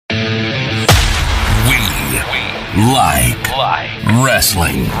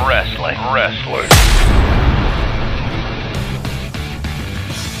wrestling.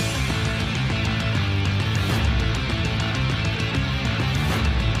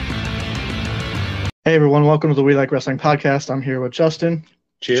 Hey everyone, welcome to the We Like Wrestling podcast. I'm here with Justin,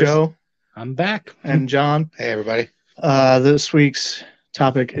 Cheers. Joe, I'm back, and John. Hey everybody. This week's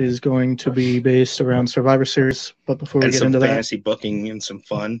topic is going to be based around Survivor Series, but before we get into that, fantasy booking and some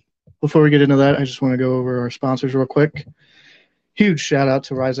fun. Before we get into that, I just want to go over our sponsors real quick. Huge shout out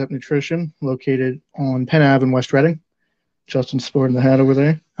to Rise Up Nutrition, located on Penn Ave in West Reading. Justin's sporting the hat over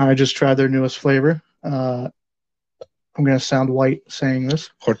there. I just tried their newest flavor. I'm going to sound white saying this.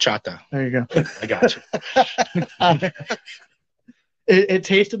 Horchata. There you go. I got you. It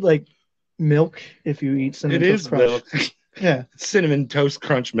tasted like milk if you eat cinnamon toast crunch. Milk. Yeah. Cinnamon toast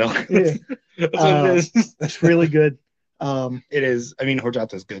crunch milk. Yeah. That's what it is. It's really good. It is. I mean,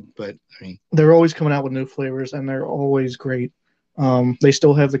 horchata is good, but I mean, they're always coming out with new flavors, and they're always great. They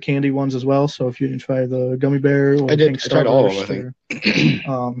still have the candy ones as well. So if you didn't try the gummy bear, or I tried all of them. I think.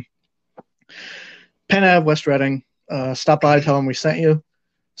 Penn Ave, West Reading. Stop by, tell them we sent you.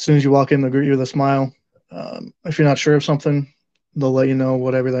 As soon as you walk in, they'll greet you with a smile. If you're not sure of something, they'll let you know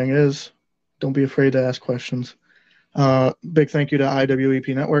what everything is. Don't be afraid to ask questions. Big thank you to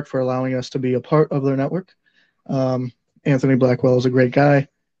IWEP Network for allowing us to be a part of their network. Anthony Blackwell is a great guy.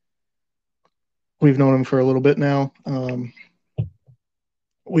 We've known him for a little bit now.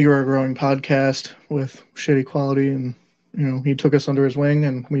 We were a growing podcast with shitty quality, and he took us under his wing,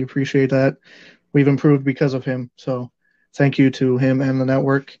 and we appreciate that. We've improved because of him. So thank you to him and the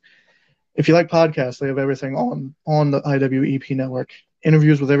network. If you like podcasts, they have everything on the IWEP network.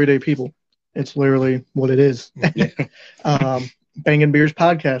 Interviews with everyday people. It's literally what it is. Bangin' Beers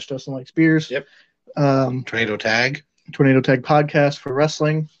podcast. Justin likes beers. Yep. Tornado Tag podcast for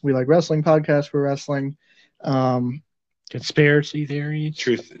wrestling. We Like Wrestling podcast for wrestling. Conspiracy theories.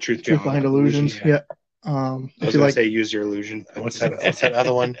 Truth behind illusions. Yeah. I was going to say use your illusion. What's that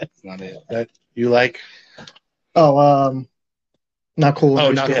other one? That's not it. That you like? Oh, Not Cool.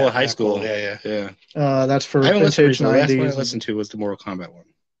 Oh, Not Cool in High School. Yeah. That's for I haven't listened to the last one I 90s. listened to was the Mortal Kombat one.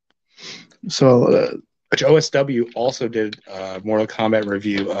 So, Which OSW also did a Mortal Kombat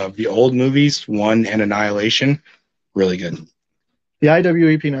review of the old movies, 1 and Annihilation. Really good. the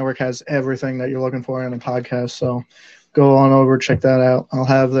IWEP network has everything that you're looking for in a podcast. So go on over, check that out. I'll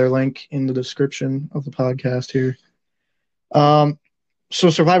have their link in the description of the podcast here. So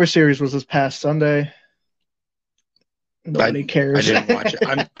Survivor Series was this past Sunday. Nobody cares. I didn't watch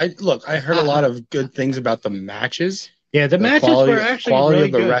it. I heard a lot of good things about the matches. Yeah, the matches were actually quality really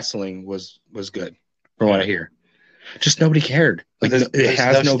of the good. wrestling was good, from what I hear. Just nobody cared. Like it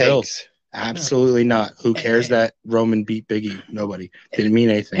has no build. Absolutely not. Who cares that Roman beat Biggie? Nobody. Didn't mean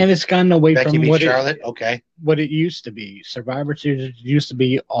anything. And it's gotten away Becky from beat what Charlotte. Okay. what it used to be. Survivor Series used to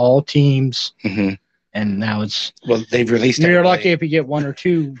be all teams, Mhm. and now it's Well, they've released. you're everybody. lucky if you get 1 or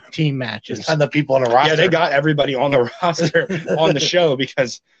 2 team matches. And the people on the roster. Yeah, they got everybody on the roster on the show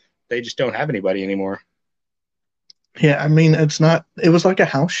because they just don't have anybody anymore. Yeah, I mean, it was like a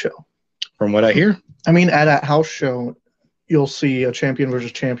house show. From what I hear. I mean, at a house show, you'll see a champion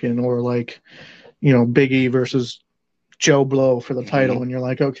versus champion, or like, Big E versus Joe Blow for the title, and you're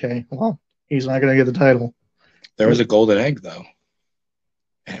like, okay, well, he's not going to get the title. There was a golden egg, though.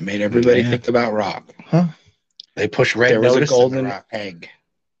 And it made everybody think about Rock. Huh? They pushed Red There was a Notice golden in the Rock egg.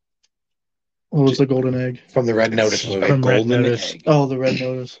 What was the golden egg? from the Red Notice movie. A From Red golden Notice. egg. Oh, the Red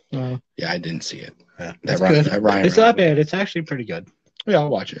Notice. Yeah, I didn't see it. Yeah. That's Ryan, good. that Ryan It's not Reynolds. bad. It's actually pretty good. Yeah, I'll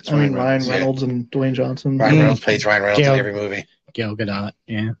watch it. It's I mean, Ryan yeah. Reynolds and Dwayne Johnson. Ryan Reynolds plays Ryan Reynolds Gail. in every movie. Gal Gadot,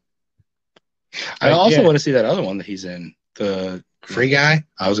 yeah. I also Yeah. want to see that other one that he's in. The Free Guy.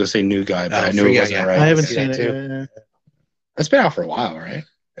 I was going to say new guy, but Oh, I knew Free it Guy, wasn't yeah. right. I haven't see seen that it too. yet. Yeah. It's been out for a while, right?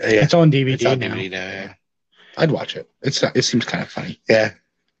 Yeah. It's on DVD It's on now. DVD now. Yeah. I'd watch it. It seems kind of funny. Yeah.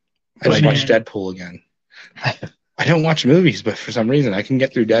 I just Yeah. watched Deadpool again. I don't watch movies, but for some reason I can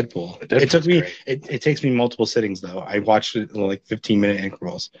get through Deadpool. Deadpool's It took me. great. It takes me multiple sittings though. I watched it in like 15-minute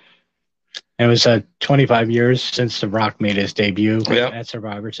intervals. It was 25 years since The Rock made his debut Yeah. at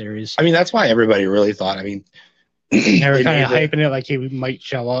Survivor Series. I mean, that's why everybody really thought. I mean, They were they kind of made hyping it like he might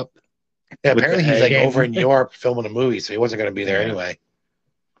show up. Yeah, With apparently the he's like egg. over in Europe filming a movie, so he wasn't going to be there Yeah. anyway.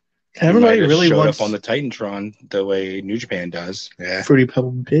 Everybody might have really showed wants up on the Titantron the way New Japan does. Yeah. Fruity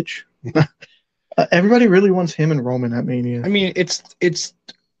Pebble bitch. Everybody really wants him and Roman at Mania. I mean, it's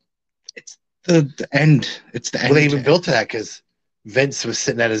the end. It's the end. Well, they even built to that because Vince was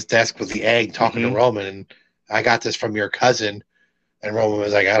sitting at his desk with the egg talking Mhm. to Roman, and I got this from your cousin. And Roman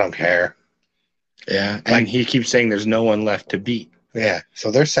was like, I don't care. Yeah, and he keeps saying there's no one left to beat. Yeah.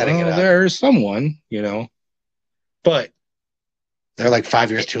 So they're setting it Well, up. there's someone, you know. But they're like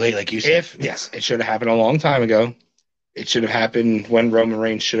 5 years too late, like you said. Yes, it should have happened a long time ago. It should have happened when Roman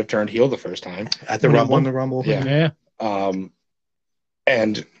Reigns should have turned heel the first time. At the Rumble. Won the Rumble. Yeah.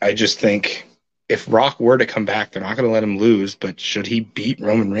 And I just think if Rock were to come back, they're not going to let him lose. But should he beat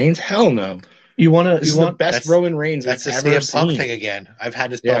Roman Reigns? Hell no. This is the best Roman Reigns that's the ever CM Punk seen. thing again. I've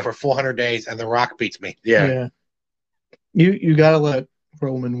had this belt for 400 days, and The Rock beats me. Yeah. You got to let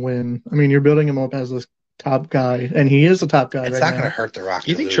Roman win. I mean, you're building him up as this top guy, and he is the top guy. It's right not now. going to hurt The Rock.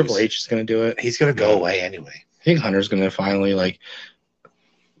 You think lose. Triple H is going to do it? He's going to go away anyway. I think Hunter's going to finally,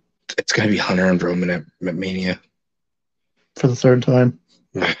 it's going to be Hunter and Roman at Mania. For the third time.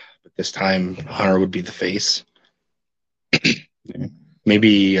 But this time, Hunter would be the face.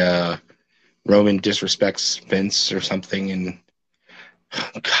 Maybe Roman disrespects Vince or something, and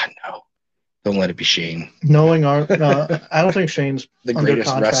God, no. Don't let it be Shane. Knowing I don't think Shane's the under greatest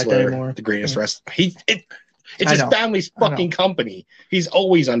contract wrestler anymore. The greatest wrestler. It's his family's fucking company. He's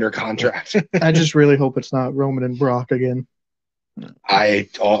always under contract. I just really hope it's not Roman and Brock again. I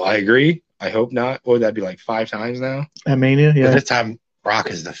agree. I hope not. What would that be, like 5 times now? At Mania, yeah. But this time,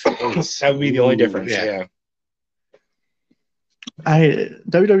 Brock is the face. That would be the only difference. Yeah.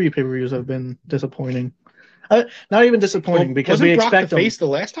 WWE pay-per-views have been disappointing. Not even disappointing because we Brock expect the them face the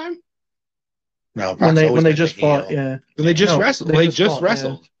last time. No, when they just fought. Yeah, when they just wrestled. They just fought,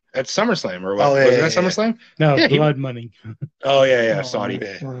 wrestled at SummerSlam or what? Oh, was it at SummerSlam? No, Yeah, Blood Money. Oh yeah, Saudi.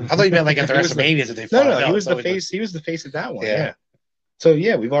 I thought you meant like at the WrestleManias that they fought. No, he was the face. He was the face of that one. Yeah. Yeah. So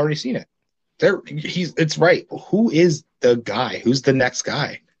yeah, we've already seen it. It's right. Who is the guy? Who's the next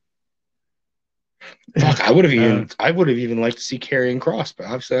guy? Fuck, I would have even liked to see Karrion Kross, but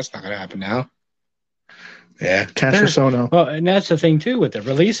obviously that's not going to happen now. Yeah, Cassius Ohno. Well, and that's the thing too with the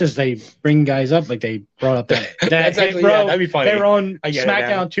releases. They bring guys up like they brought up that that'd be funny. They were on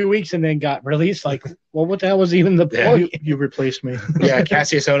SmackDown 2 weeks and then got released. Like, well, what the hell was even the point? You replaced me. Yeah,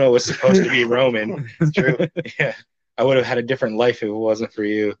 Cassius Ohno was supposed to be Roman. It's true. Yeah, I would have had a different life if it wasn't for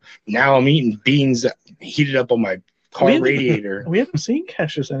you. Now I'm eating beans heated up on my car radiator. We haven't seen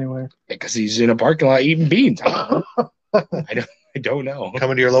Cassius anywhere because he's in a parking lot eating beans. I don't know.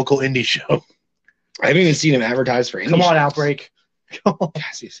 Coming to your local indie show. I haven't even seen him advertise for any Come on, shows. Outbreak.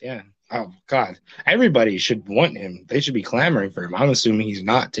 Cassius, yeah. Oh, God. Everybody should want him. They should be clamoring for him. I'm assuming he's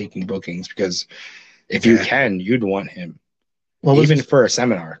not taking bookings because if you can, you'd want him. Even for a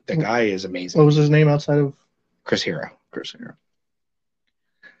seminar. The guy is amazing. What was his name outside of? Chris Hero.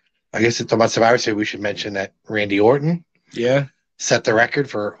 I guess it's about Survivor Series. We should mention that Randy Orton set the record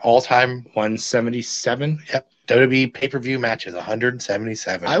for all-time 177. Yep. WWE pay-per-view matches,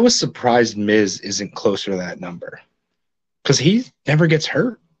 177. I was surprised Miz isn't closer to that number because he never gets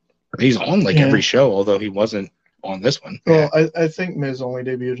hurt. He's on every show, although he wasn't on this one. Well, I think Miz only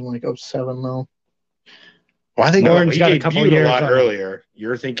debuted in 07 though. Well, I think Orton's got a couple years a lot earlier.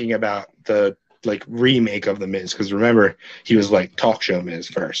 You're thinking about the remake of the Miz because remember he was talk show Miz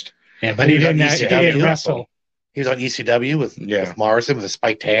first. Yeah, but he didn't wrestle. He was on ECW with Morrison with a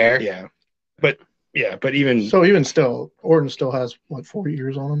spiked hair. Yeah, but even still, Orton still has 4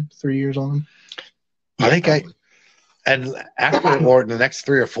 years on him, 3 years on him. I think and after Orton, the next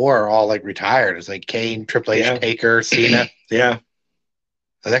 3 or 4 are all retired. It's Kane, Triple H, Taker, Cena. Yeah.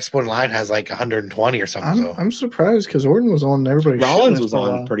 The next one in line has 120 or something. I'm surprised because Orton was on everybody's. Rollins was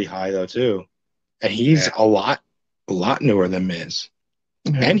on pretty high though too, and he's a lot newer than Miz,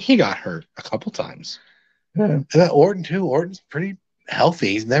 and he got hurt a couple times. Yeah, and then Orton too. Orton's pretty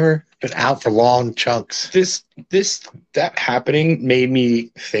healthy. He's never been out for long chunks. That happening made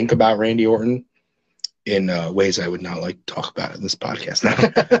me think about Randy Orton in ways I would not like to talk about in this podcast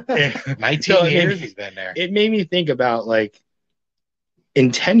now. 19 years he's been there. It made me think about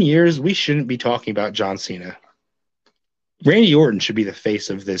in 10 years we shouldn't be talking about John Cena. Randy Orton should be the face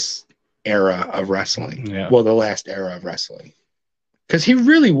of this era of wrestling. Yeah. Well, the last era of wrestling. Because he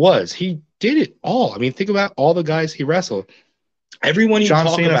really was. He did it all. I mean, think about all the guys he wrestled. Everyone you John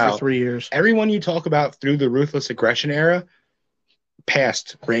talk Cena about for 3 years. Everyone you talk about through the Ruthless Aggression era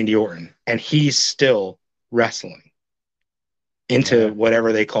passed Randy Orton, and he's still wrestling into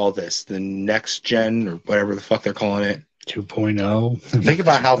whatever they call this, the next gen or whatever the fuck they're calling it. 2.0. Think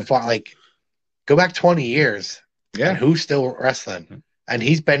about how far, go back 20 years. Yeah. And who's still wrestling? And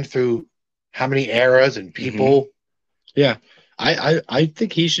he's been through how many eras and people. Yeah. I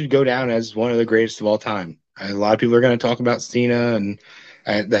think he should go down as one of the greatest of all time. A lot of people are going to talk about Cena and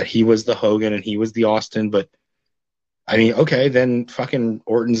that he was the Hogan and he was the Austin, but I mean, okay, then fucking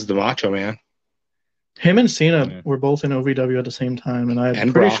Orton's the Macho Man. Him and Cena were both in OVW at the same time, and I'm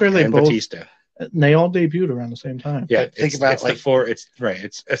pretty Brock sure they both. Batista. They all debuted around the same time. Yeah, think about the four. It's right.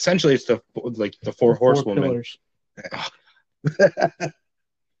 It's essentially the four horsewomen. Pillars.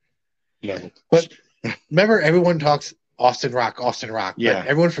 No. But remember, everyone talks Austin Rock. Yeah. But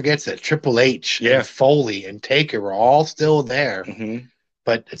everyone forgets that Triple H and Foley and Taker were all still there. Mm-hmm.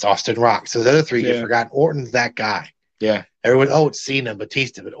 But it's Austin Rock. So the other three get Yeah. forgotten. Orton's that guy. Yeah. Everyone, it's Cena,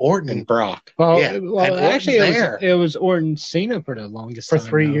 Batista, but Orton And Brock. Well, Yeah, and actually, Orton's it was Orton Cena for the longest for time.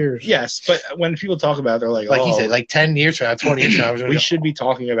 3 though. years. Yes, but when people talk about it, they're like he said, 10 years from now, 20 years from now, we should be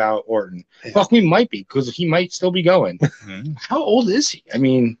talking about Orton. Yeah. Fuck, we might be, because he might still be going. How old is he? I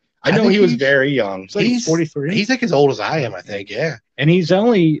mean, I know he was very young. It's like he's 43. He's like as old as I am, I think. Yeah. And he's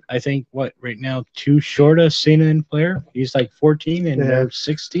only, I think, right now, 2 short of Cena and Flair. He's like 14 and they're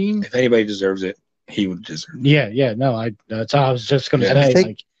 16. If anybody deserves it, he would deserve it. Yeah. No, that's all I was just going to Yeah,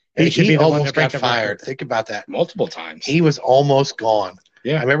 say. he should be the one almost to break got the fired. record. Think about that. Multiple times. He was almost gone.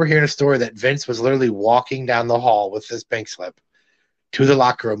 Yeah. I remember hearing a story that Vince was literally walking down the hall with this pink slip to the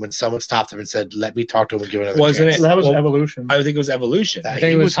locker room when someone stopped him and said, "Let me talk to him and give another Wasn't chance." it? That was Well, Evolution. I think it was Evolution. That- I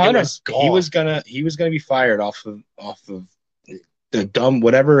think it was Hunter. He was gonna be fired off of the dumb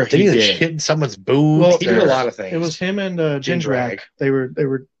whatever Did he he did. shit in someone's boobs? Well, he did a or- lot of things. It was him and Ginger Jindrak. Rag. They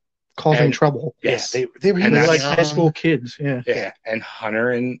were causing And- trouble. Yes. Yeah, they were And They were that's- like high school kids. Yeah. Yeah, and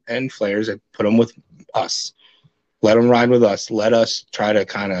Hunter and Flair's had put him with us. Let him ride with us. Let us try to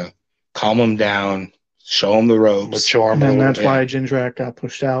kind of calm him down, show him the ropes. mature And then that's bit. why Jindrak got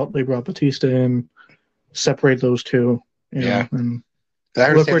pushed out. They brought Batista in, separate those two. You know, Yeah. and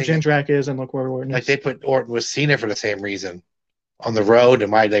I look where understand Jindrak is and look where Orton is. like they put Orton with Cena for the same reason on the road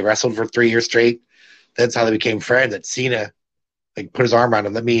and why they wrestled for 3 years straight. That's how they became friends. That Cena like put his arm around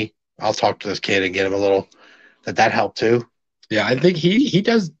him. I'll talk to this kid and get him a little. That helped too. Yeah, I think he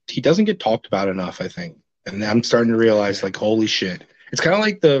doesn't get talked about enough, I think. And I'm starting to realize, like, holy shit. It's kind of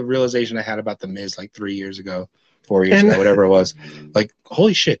like the realization I had about The Miz like 3 years ago, 4 years ago, whatever it was. Like,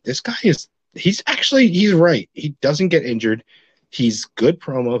 holy shit, this guy he's right. He doesn't get injured. He's good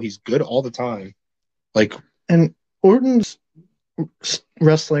promo. He's good all the time. Like, And Orton's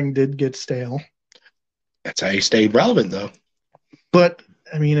wrestling did get stale. that's how he stayed relevant, though. But,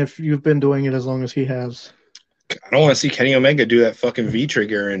 I mean, if you've been doing it as long as he has. I don't want to see Kenny Omega do that fucking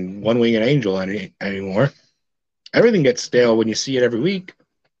V-trigger and One-Winged Angel anymore. Everything gets stale when you see it every week.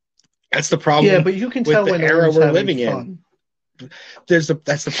 That's the problem. Yeah, but you can with tell the when era Orton's we're having living fun. in. That's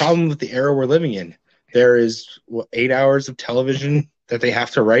the problem with the era we're living in. There is 8 hours of television that they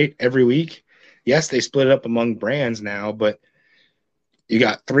have to write every week. Yes, they split it up among brands now, but you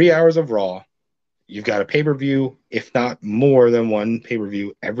got 3 hours of Raw. You've got a pay-per-view, if not more than one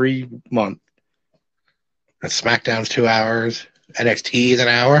pay-per-view every month. And SmackDown's 2 hours. NXT is an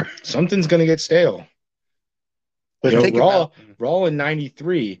hour. Something's going to get stale. But think Raw in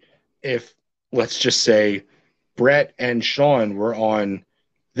 93, if, let's just say, Brett and Shawn were on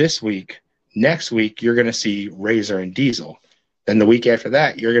this week, next week you're going to see Razor and Diesel. Then the week after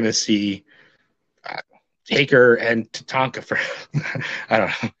that, you're going to see Taker and Tatanka for I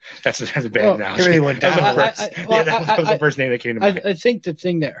don't know. That's a bad analogy. everyone That was the down. first- that was the first name that came to mind. I think the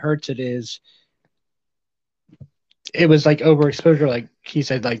thing that hurts it is it was like overexposure, like he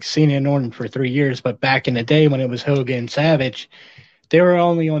said, like Cena and Orton for 3 years. But back in the day when it was Hogan and Savage, they were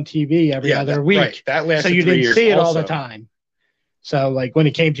only on TV every other week. Right. That lasted So you 3 didn't years see it all also. the time. So like when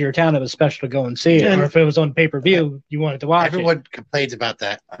it came to your town, it was special to go and see it. And- or if it was on pay-per-view, you wanted to watch Everyone complains about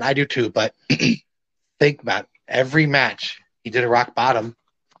that, and I do too. But think about every match. He did a rock bottom.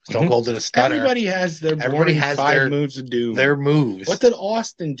 Stone Mhm. Cold did a stunner. Everybody has their Everybody has 5 their- moves to do. Their moves. What did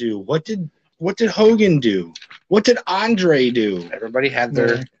Austin do? What did Hogan do? What did Andre do? Everybody had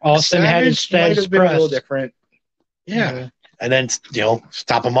their. it. Austin had his Savage might status have been a little pressed. different. Yeah. And then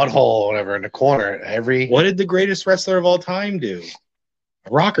stop a mud hole or whatever in the corner. Every What did the greatest wrestler of all time do? A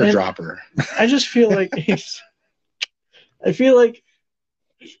rocker And- dropper. I just feel like I feel like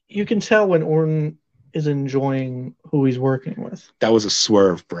you can tell when Orton is enjoying who he's working with. That was a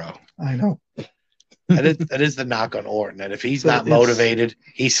swerve, bro. I know. that is the knock on Orton. And if he's But not it's- motivated,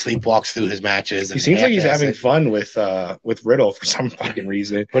 he sleepwalks through his matches. He And seems like he's half-ass having it. fun with Riddle for some fucking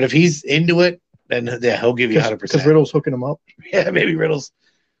reason. But if he's into it, then he'll give you 100%. Because Riddle's hooking him up. Yeah, maybe Riddle's.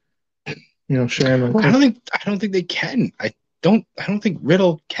 Sharing the I don't think they can. I don't think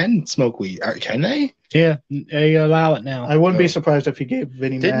Riddle can smoke weed. Can they? Yeah, they allow it now. I wouldn't be surprised if he gave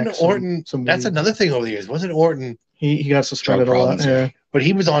Vinnie Didn't Mac Orton? some That's weed. another thing over the years. Wasn't Orton? He got suspended a Drug lot. problems, Yeah. But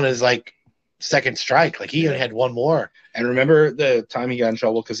he was on his second strike. Like he only had one more. And remember the time he got in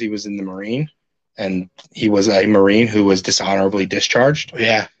trouble because he was in the Marine, and he was a Marine who was dishonorably discharged.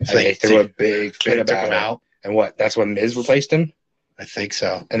 Yeah, And they threw a big fit took about him it. out. And what? That's when Miz replaced him, I think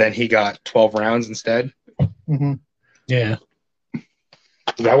so. and then he got 12 rounds instead. hmm Yeah.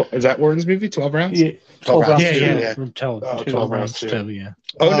 Is that Orton's movie, 12 Rounds? Yeah, 12 rounds. Yeah, too, yeah. yeah. Tell, Oh, 12 rounds, rounds too. Yeah.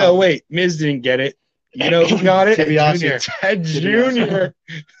 Oh, no, wait. Miz didn't get it. You know who got it? DiBiase. Ted Jr.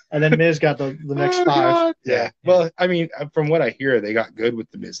 And then Miz got the next Oh, 5. God. Yeah. Well, I mean, from what I hear, they got good with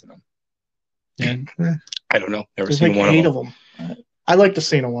the Miz in them. Yeah. I don't know. Never There's seen like one 8 of of them. them. I like the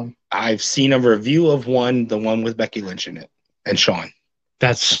Cena one. I've seen a review of one, the one with Becky Lynch in it, and Sean.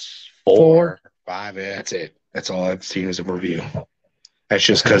 That's 4, 5, yeah. That's it. That's all I've seen as a review. That's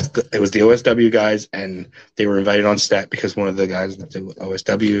just because it was the OSW guys, and they were invited on set because one of the guys that did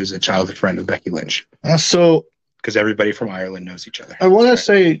OSW is a childhood friend of Becky Lynch. So Because everybody from Ireland knows each other. I want to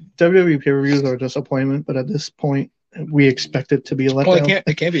say WWE pay-per-views are a disappointment, but at this point, we expect it to be a letdown. Well,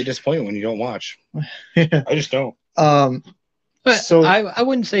 it can't be a disappointment when you don't watch. Yeah. I just don't. But So- I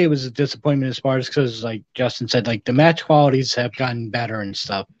wouldn't say it was a disappointment as far as because, like Justin said, like the match qualities have gotten better and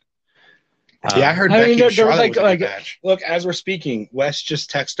stuff. Yeah, I heard I Becky mean, there and Charlotte was was a good match. Look, as we're speaking, Wes just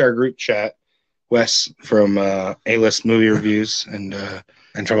texted our group chat. Wes from A-List Movie Reviews, and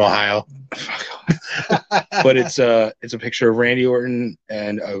And from Ohio. but it's a picture of Randy Orton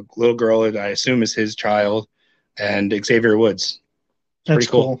and a little girl that I assume is his child, and Xavier Woods. It's That's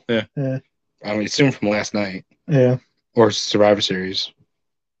pretty cool. cool. Yeah. Yeah. I mean, assume from last night Yeah. or Survivor Series,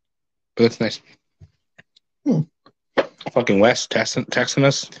 but that's nice. Fucking Wes texting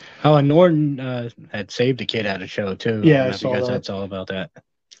us. Oh, and Norton had saved a kid at a show too. Yeah, I I don't know if saw you guys that. that's all about that.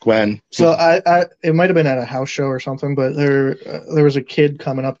 Gwen. So it might have been at a house show or something, but there was a kid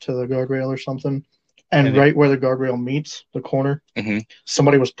coming up to the guardrail or something, and And right where the guardrail meets the corner, Mhm.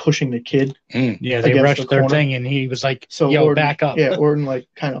 somebody was pushing the kid. Yeah, they Against rushed the their corner. thing, and he was like, So "Yo, Orton, back up!" Yeah, Orton like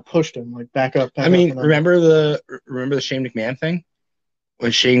kind of pushed him, like back up. Back I mean, up, and then- remember the Shane McMahon thing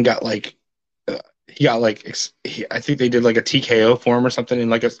when Shane got like he got like I think they did like a TKO for him or something in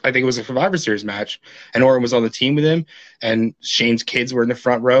like I think it was a Survivor Series match, and Orton was on the team with him, and Shane's kids were in the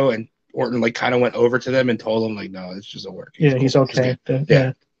front row, and Orton like kind of went over to them and told them like, no, it's just a work. Yeah, he's cool. okay. good.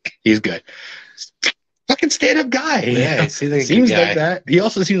 Yeah. He's good. Fucking stand up guy. Yeah, he seems like a Seems good like guy. that. He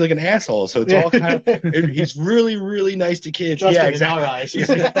also seems like an asshole, so it's all kind of. He's really, really nice to kids. Justin, yeah, in our eyes.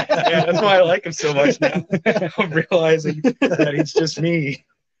 exactly. Yeah, that's why I like him so much now. I'm realizing that he's just me.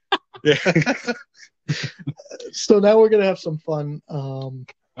 Yeah. So now we're gonna have some fun.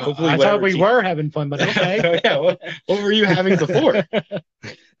 Hopefully, I whatever thought we team- were having fun, but okay. Yeah. What were you having before?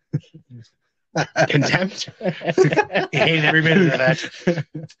 Contempt. He hated every minute of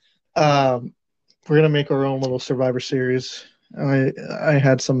that. We're gonna make our own little Survivor Series. I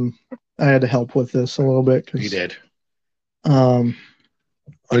had to help with this a little bit. He did. Only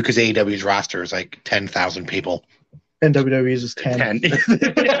Because AEW's roster is like 10,000 people. and WWE's is 10.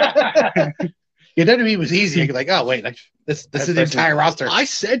 Yeah, WWE was easy. You're like, oh, wait, like, this is the entire roster. I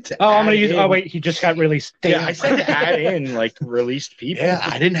said to. Oh, I'm gonna add use. in- Oh, wait, he just got released. Yeah, I said to add in like released people. Yeah,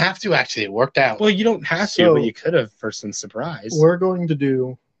 I didn't have to, actually. It worked out. Well, you don't have to, So- but you could have for some surprise. We're going to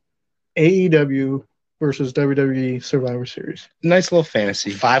do AEW versus WWE Survivor Series. Nice little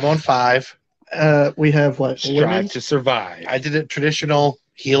fantasy. 5-on-5. We have what? Strive Women's? to survive. I did a traditional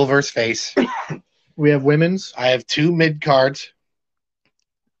heel versus face. We have women's. I have 2 mid cards,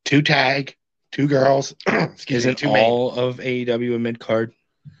 2 tag, 2 girls. Excuse me, Isn't 2 main. all of AEW a mid card?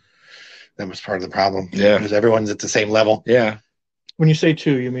 That was part of the problem. Yeah. Because everyone's at the same level. Yeah. When you say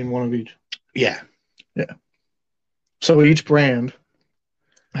 2, you mean one of each. Yeah. So each brand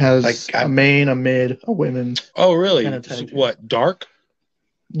has Like, a main, a mid, a women's. Oh, really? And a tag team. What, Dark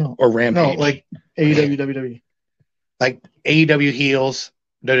No, or no, Rampage? like AEW, WWE. Like AEW heels,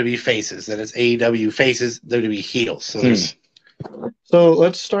 WWE faces. Then it's AEW faces, WWE heels. So there's, So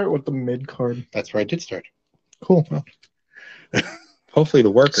let's start with the mid card. that's where I did start. Cool. Hopefully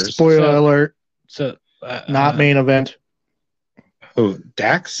the workers. Spoiler So- alert, So not main event. Oh,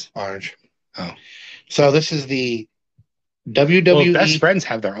 Dax? Orange. Oh. So this is the Well, WWE. best friends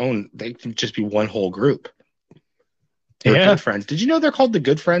have their own. They can just be one whole group. They're Yeah. good friends. Did you know they're called the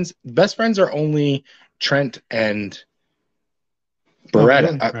good friends? Best friends are only Trent and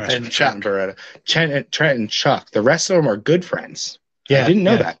Beretta. Oh, really? And Chuck. Beretta. Trent and Chuck. The rest of them are good friends. Yeah, I didn't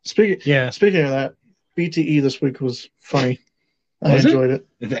know yeah. that. Speaking of that, BTE this week was funny. I Was it? enjoyed it.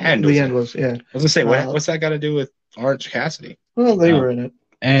 The end. The end was, yeah. I was gonna say, Uh, what's that got to do with Orange Cassidy? Well, they Oh. were in it.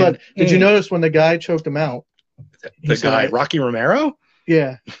 And But did you notice when the guy choked him out? The He said, guy, Rocky Romero.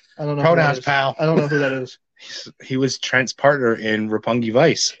 Yeah. I don't know. who that Pronouns, is. pal. I don't know who that is. He was Trent's partner in Roppongi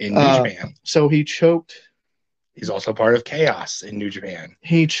Vice in New Japan. So he choked. He's also part of Chaos in New Japan.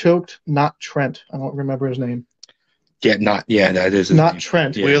 He choked not Trent. I don't remember his name. That is his Not name.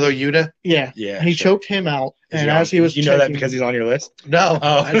 Trent. Yeah. Wheeler Yuta? Yeah. Yeah, He sure. choked him out, Is and on- as he was you know that choking- because he's on your list. No.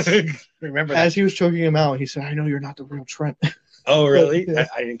 Oh. I just remember that. as he was choking him out, he said, "I know you're not the real Trent." Oh, really? Yeah.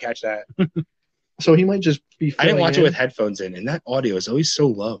 I didn't catch that. So he might just be. I didn't watch it filling with headphones in, and that audio is always so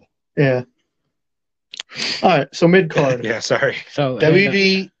low. in. Yeah. All right. So mid card. Yeah, sorry. So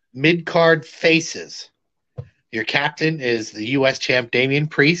WD mid card faces. Your captain is the U.S. champ Damian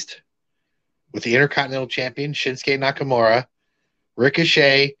Priest, with the Intercontinental champion Shinsuke Nakamura,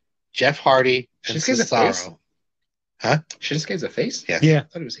 Ricochet, Jeff Hardy, and Shinsuke's a face? Cesaro. Huh? Shinsuke's a face? Yes. Yeah. I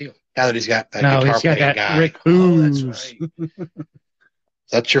thought it was heel. Now that he's got that No, guitar he's got playing that guy. Rick Oh, Booze. that's right.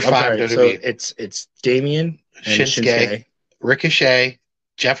 That's your I'm five sorry. WWE. So it's Damien and Shinsuke, Ricochet,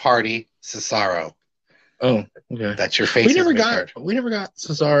 Jeff Hardy, Cesaro. Oh, okay. That's your faces. We never mid-card. got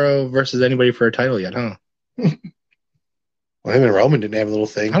Cesaro versus anybody for a title yet, huh? Well, him and Roman didn't have a little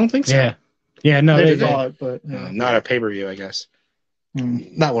thing. I don't think so. Yeah. Yeah, no, They they did did. not, but Not a pay-per-view, I guess.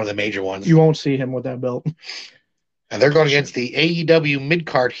 Not one of the major ones. you won't see him with that belt. And they're going against the AEW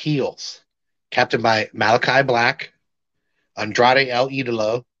mid-card heels, captained by Malachi Black, Andrade El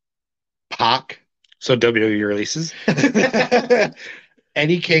Idolo, Pac, So WWE releases.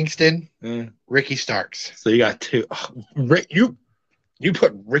 Eddie Kingston, Mm. Ricky Starks. So you got two. Oh, you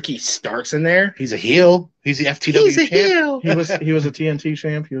put Ricky Starks in there? He's a heel. He's the FTW champ. heel. He was a TNT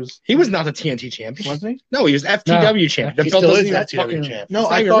champ. He was not the TNT champion. Wasn't he? No, he was FTW champ. The He belt still doesn't is even FTW fucking- champ. No, It's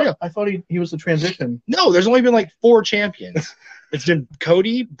not I even thought real. I thought he was the transition. No, there's only been like 4 champions. It's been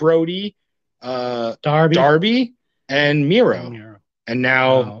Cody, Brody, Darby, and Miro. And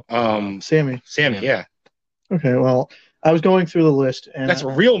now Sammy. Sammy, yeah. Okay, well, I was going through the list, and That's a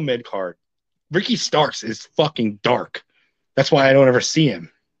real mid card. Ricky Starks is fucking dark. That's why I don't ever see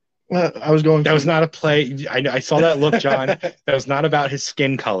him. I was going. That was not a play. I saw that look, John. That was not about his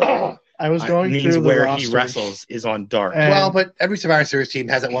skin color. I was going It means through the where roster. he wrestles is on dark. And Well, but every Survivor Series team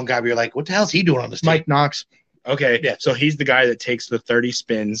has that one guy where you're like, what the hell is he doing on this team? Mike Knox. Okay, Yeah. so he's the guy that takes the 30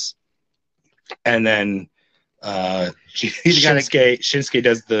 spins, and then He's the guy that Shinsuke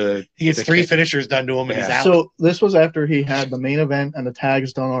does the. he gets the 3 kick. finishers done to him and he's Yeah. out. So this was after he had the main event and the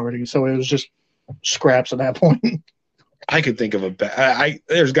tags done already. So it was just scraps at that point. I could think of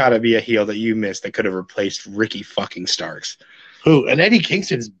there's got to be a heel that you missed that could have replaced Ricky fucking Starks. Who? And Eddie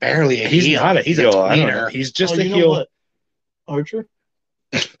Kingston's barely a He's heel. not a He's heel. a I don't know. tweener. He's just Oh, a you know heel. what? Archer.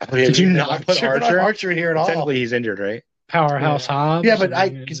 Did you not put Archer? Archer in here at all? Technically, he's injured, right? Powerhouse Hobbs. Yeah, but I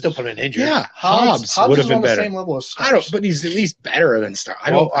can still put him in injured. Yeah, Hobbs would have is been on the better. same level as Starks. I don't, but he's at least better than Starks.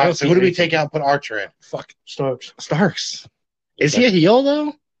 I Well, don't. I don't so see who do we anything- take out and put Archer in? Fuck Starks. Starks. Is he a heel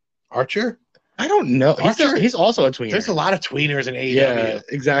though? Archer? I don't know. Archer? He's also a tweener. There's a lot of tweeners in AEW. Yeah,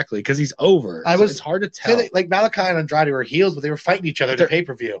 exactly. Because he's over. I was- it's hard to See, tell. like Malachi and Andrade were heels, but they were fighting each other at the They're-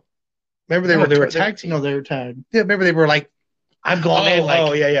 pay-per-view. Remember they were tag team. No, they were tagged. Yeah, remember they were like, I'm going in.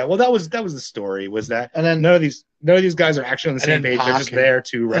 Like, yeah. Well, that was the story. Was that And then none of these guys are actually on the And same then page. They're Pac just and- there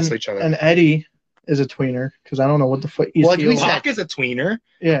to wrestle each other. and Eddie is a tweener because I don't know what the fuck. Well, like we said- Pac is a tweener.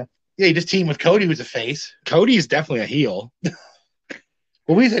 Yeah. yeah, he just teamed with Cody, who's a face. Cody's definitely a heel.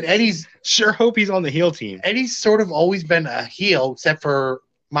 Well, we said Eddie's Hope he's on the heel team. sort of always been a heel, except for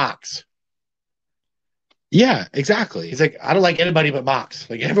Mox. Yeah, exactly. He's like, I don't like anybody but Mox.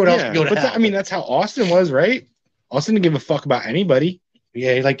 Like everyone else can go to but hell. that's how Austin was, right? Austin didn't give a fuck about anybody.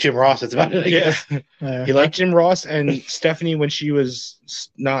 Yeah, he liked Jim Ross. That's about it. I guess. Yeah. He liked Jim Ross and Stephanie when she was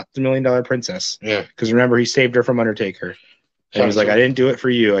not the $1 Million Princess. Yeah. Because remember, he saved her from Undertaker. And he was like, I didn't do it for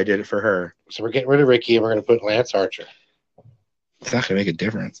you. I did it for her. So we're getting rid of Ricky and we're going to put Lance Archer. It's not going to make a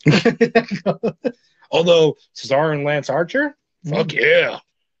difference. Although, Cesaro and Lance Archer? Fuck yeah.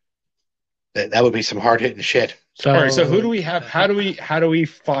 That would be some hard hitting shit. So, All right, so who do we have? How do we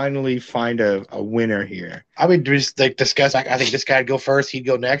finally find a winner here? I would just like discuss. I think this guy'd go first. He'd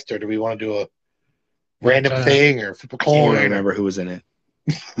go next, or do we want to do a random thing or flip a I can't coin? even remember who was in it.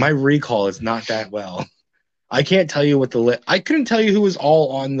 My recall is not that well. I can't tell you what I couldn't tell you who was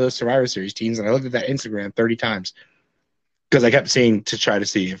all on the Survivor Series teams, and I looked at that Instagram 30 times because I kept seeing to try to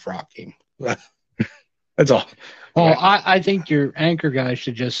see if Rock came. That's all. Well, I think your anchor guy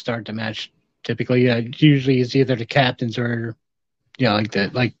should just start the match. Typically, usually it's either the captains or,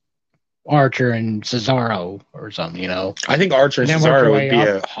 like Archer and Cesaro or something. I think Archer and And then work Cesaro your would way be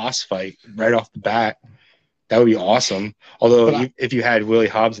up. a hoss fight right off the bat. That would be awesome. Although But if you had Willie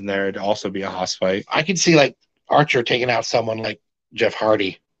Hobbs in there, it'd also be a hoss fight. I could see like Archer taking out someone like Jeff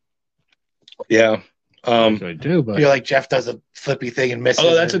Hardy. Yeah. I do, but Like Jeff does a flippy thing and misses.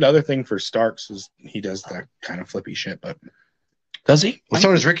 Although that's or- another thing for Starks is he does that kind of flippy shit, but does he? Well,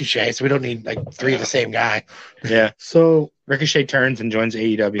 so does Ricochet, so we don't need like 3 of the same guy. Yeah. So Ricochet turns and joins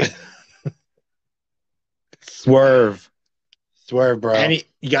AEW. Swerve. Swerve, bro.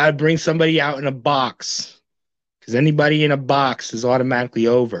 You gotta bring somebody out in a box. Because anybody in a box is automatically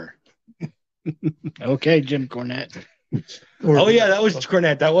over. okay, Jim Cornette. Or Oh yeah, that was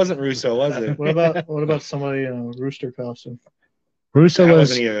Cornette. That wasn't Russo, was it? what about somebody in a rooster costume? Russo That was.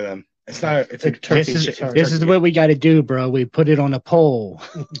 wasn't either of them. It's not. It's a Like turkey. This is Sorry. this is what we got to do, bro. We put it on a poll.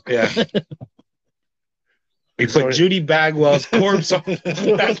 Yeah. We put Judy Bagwell's corpse on.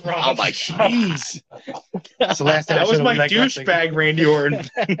 That's wrong. Oh my jeez. So last That was episode, my we like wrestling. douchebag Randy Orton.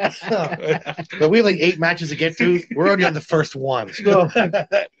 But we have like 8 matches to get through. We're already on the first one. So,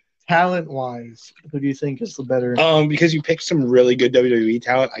 talent-wise, who do you think is the better? Because you picked some really good WWE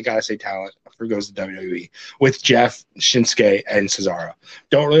talent. I gotta say talent for goes to WWE with Jeff, Shinsuke, and Cesaro.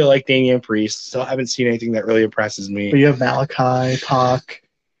 Don't really like Damian Priest. Still haven't seen anything that really impresses But me. you have Malachi, Pac.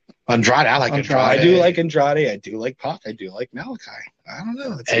 Andrade, I like Andrade. Andrade. I do like Andrade. I do like Pac. I do like Malachi. I don't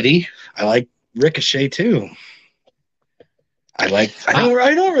know. Eddie. I like Ricochet too. I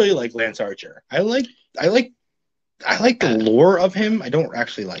don't really like Lance Archer. I like the lore of him. I don't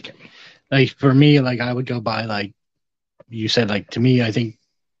actually like him. Like for me, like I would go by like you said. Like to me, I think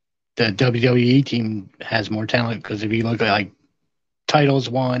the WWE team has more talent because if you look at like titles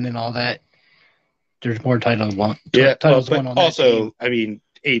won and all that, there's more titles won. Yeah, titles but won on that also, team. I mean,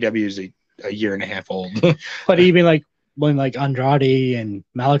 AEW is a year and a half old. But even like when like Andrade and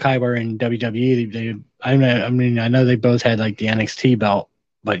Malachi were in WWE, I know they both had like the NXT belt,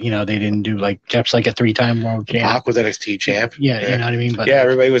 but you know they didn't do like Jeff's like a 3-time world champ. Pac was NXT champ. Yeah, you know what I mean. But Yeah,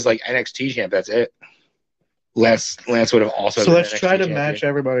 everybody was like NXT champ. That's it. Lance would have also. So been let's NXT try to champion. match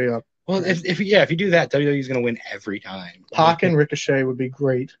everybody up. Well, if you do that, WWE is going to win every time. Pac and Ricochet would be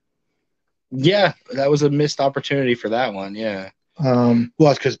great. Yeah, that was a missed opportunity for that one. Yeah, Well,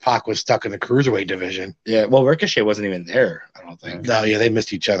 it's because Pac was stuck in the cruiserweight division. yeah. Well, Ricochet wasn't even there. I don't think. No, yeah, they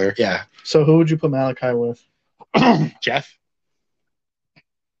missed each other. Yeah, So who would you put Malachi with? Jeff.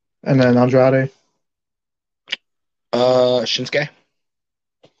 And then Andrade, Shinsuke.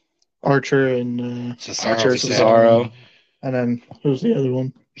 Archer, and Archer, we said. Cesaro. and then who's the other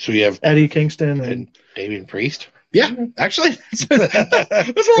one? So we have Eddie Kingston and Damian Priest. Yeah, actually, those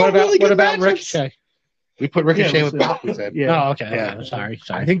are all really good what about matchups. Ricochet? We put Ricochet Yeah, with Pac, we said. yeah. Oh, okay. Yeah. Okay. Sorry.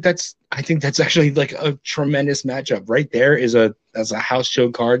 I think that's actually like a tremendous matchup. Right there is a house show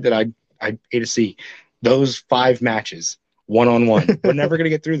card that I pay to see. Those 5 matches, 1-on-1. We're never gonna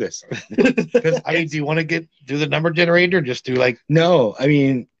get through this. I mean, do you want to do the number generator? Or just do like No, I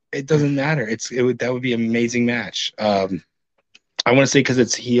mean it doesn't matter. That would be an amazing match. I want to say because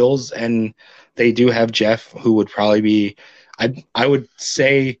it's heels and they do have Jeff, who would probably be. I would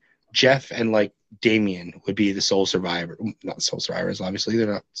say Jeff and like Damien would be the sole survivor. Not sole survivors, obviously they're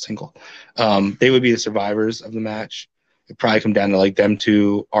not single. They would be the survivors of the match. It'd probably come down to like them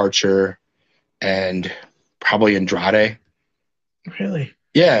two, Archer, and probably Andrade. Really?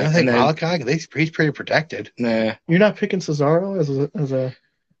 Yeah, I think and then, Malachi. He's pretty protected. nah, You're not picking Cesaro as a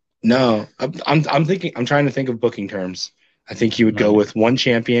no. I'm thinking. I'm trying to think of booking terms. I think he would go with 1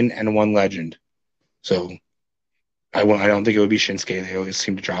 champion and 1 legend. So I don't think it would be Shinsuke. They always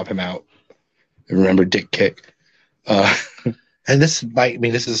seem to drop him out. Remember Dick Kick. And this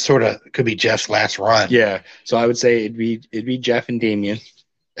is sort of could be Jeff's last run. Yeah. So I would say it'd be Jeff and Damien,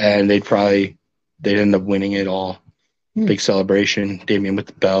 and they'd end up winning it all. Big celebration. Damien with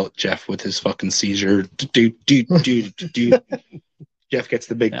the belt. Jeff with his fucking seizure. Jeff gets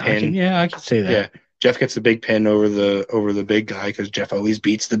the big pin. I can say that. Yeah. Jeff gets the big pin over the big guy because Jeff always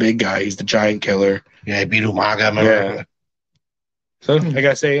beats the big guy. He's the giant killer. Yeah, he beat Umaga. Yeah. So I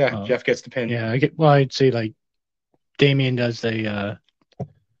gotta say, Jeff gets the pin. Yeah, I'd say like Damien does the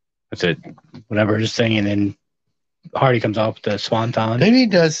what's it, whatever his thing, and then Hardy comes off with the Swanton. Maybe he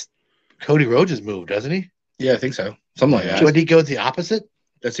does Cody Rhodes' move, doesn't he? Yeah, I think so. Something like that. So would he go the opposite?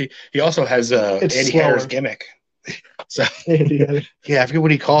 He also has It's Andy slower. Harris gimmick. So yeah. Yeah, I forget what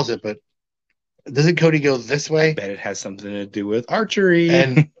he calls it, but doesn't Cody go this way I bet it has something to do with archery.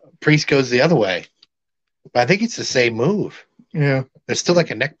 and Priest goes the other way? But I think it's the same move. Yeah. It's still like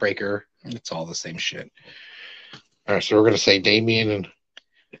a neck breaker. It's all the same shit. All right, so we're gonna say Damien and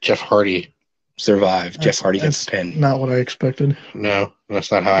Jeff Hardy. Survive. Jeff That's- Hardy gets that's the pin. Not what I expected. No,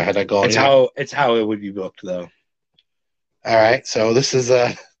 that's not how I had that going. It's how it would be booked though. All right, so this is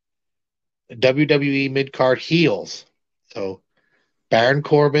WWE mid card heels. So Baron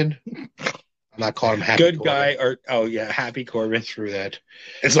Corbin. I'm not calling him Happy Good Corbin. guy Happy Corbin. Screw that.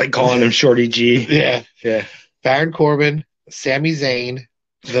 It's like calling him Shorty G. Yeah. Yeah. Baron Corbin, Sami Zayn,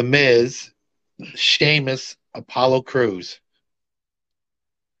 The Miz, Sheamus, Apollo Crews.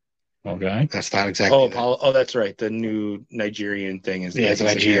 Okay. That's not exactly. Oh, that. Apollo. Oh, that's right. The new Nigerian thing is Yeah, it's a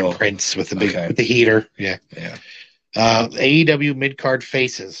Nigerian heel. prince with the Okay. with the heater. Yeah. Yeah. AEW mid card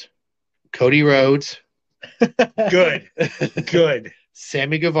faces: Cody Rhodes, Good. Good.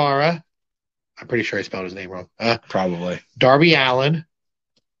 Sammy Guevara. I'm pretty sure I spelled his name wrong. Probably. Darby Allin,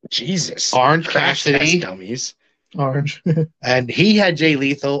 Jesus. Orange Crash Cassidy, test dummies. Orange. and he had Jay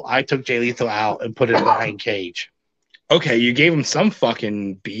Lethal. I took Jay Lethal out and put it behind Cage. Okay, you gave him some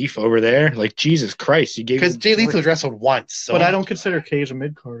fucking beef over there. Like, Jesus Christ. You gave Because him... Jay Lethal's wrestled once. So But I don't consider Cage a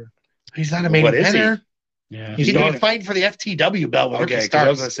mid-carder. He's not a main What is he? eventer. Yeah. He's not- been fighting for the FTW belt with Okay, Ricky 'cause I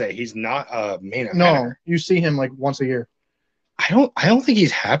was Starks. going to say, he's not a main eventer. No, you see him like once a year. I don't think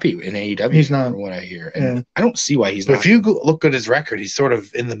he's happy in AEW. He's not. From what I hear. And Yeah. I don't see why he's But not. if you look at his record, he's sort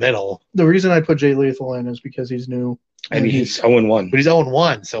of in the middle. The reason I put Jay Lethal in is because he's new. And he's 0-1. But he's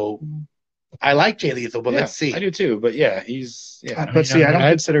 0-1, so I like Jay Lethal, but Yeah, let's see. I do too, but yeah, he's... Yeah. But see, I don't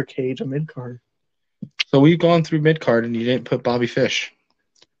I- consider Cage a mid-card. So we've gone through mid-card and you didn't put Bobby Fish.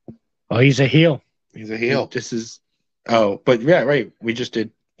 Oh, he's a heel. He's a heel. This is... Oh, but yeah, right. We just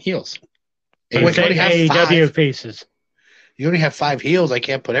did heels. But we only have AEW 5. faces. You only have 5 heels. I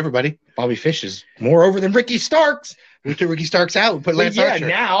can't put everybody. Bobby Fish is more over than Ricky Starks. We took Ricky Starks out and put Lance Yeah, Archer.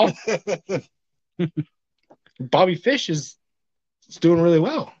 now Bobby Fish is doing really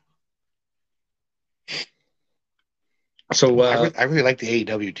well. So, I really like the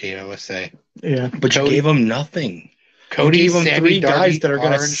AEW team, I must say. Yeah. but you Cody- gave him nothing. Cody, You gave him Sammy, 3 Darby, guys that are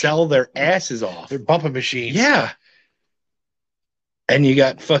going to Orange. sell their asses off. They're bumping machines. Yeah. And you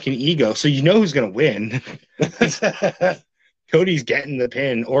got fucking ego, so you know who's going to win. Cody's getting the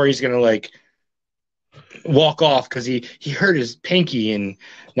pin, or he's going to like walk off because he hurt his pinky and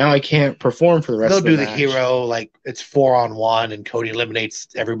now I can't perform for the rest They'll of the do the match. hero, like it's 4-on-1 and Cody eliminates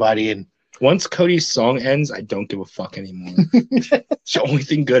everybody. And Once Cody's song ends, I don't give a fuck anymore. It's the only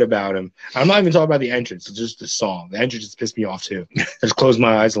thing good about him. I'm not even talking about the entrance. It's just the song. The entrance just pissed me off too. I just close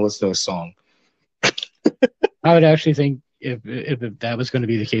my eyes and listen to a song. I would actually think if that was going to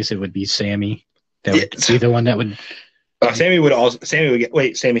be the case, it would be Sammy. That would be the one that would Sammy would get.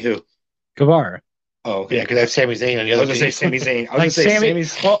 Wait, Sammy who? Guevara. Oh, okay. yeah, because I have Sami Zayn on the I other was gonna say team. Sami Zayn. I was Like gonna say Sammy,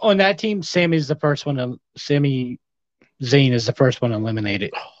 Sammy's. well, on that team, Sammy's the first one. Sammy Zayn is the first one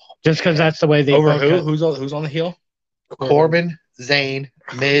eliminated, just because that's the way they Over both who? got- Who's on the heel? Corbin, Zayn,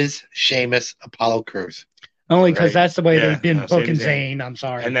 Miz, Sheamus, Apollo Crews. Only because Right. that's the way Yeah, they've been no, Sami booking Zayn. Zayn. I'm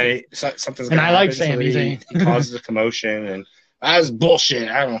sorry. And then something's And gonna I like happen, so Sami he- Zayn. He causes a commotion, and that's bullshit.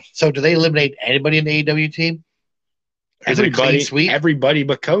 I don't know. So do they eliminate anybody in the AEW team? Is it a clean sweep? Everybody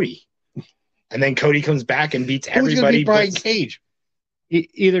but Cody. And then Cody comes back and beats Who's going to everybody. beat Brian but Cage?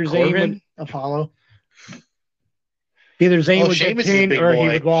 Either Zayn Corbin. would Apollo. either Zayn Oh, would Sheamus get is a pinned big or boy. he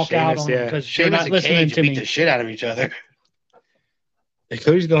would walk out Sheamus, on yeah. because they're Sheamus not and listening Cage to beat me. the shit out of each other.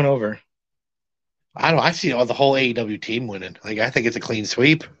 Cody's going over. I don't know. I see the whole AEW team winning. Like I think it's a clean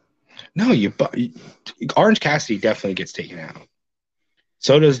sweep. No, Orange Cassidy definitely gets taken out.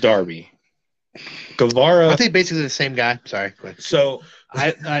 So does Darby. Guevara. I think basically the same guy. Sorry. Go ahead. So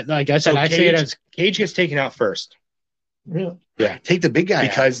I like I said, So I see it Cage- as Cage gets taken out first Really? Take the big guy out.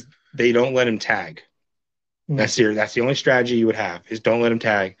 because they don't let him tag. That's the only strategy you would have is don't let him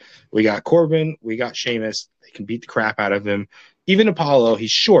tag. We got Corbin, we got Sheamus. They can beat the crap out of him. Even Apollo,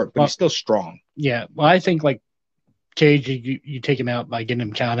 he's short, but Well- he's still strong. yeah. Well, I think like Cage, you take him out by getting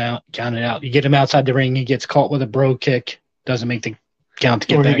him counted out. You get him outside the ring, he gets caught with a bro kick, doesn't make the count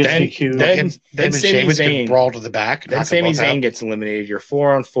to Or get he back. gets DQ'd. then- him and Sami Sheamus Zayn- can brawl to the back. Then knock them Sami both out. Zayn gets eliminated. You're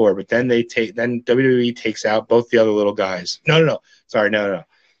 4-on-4, but then then WWE takes out both the other little guys. No. Sorry, no.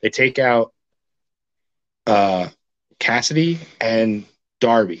 They take out Cassidy and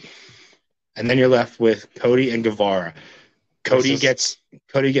Darby, and then you're left with Cody and Guevara. Cody gets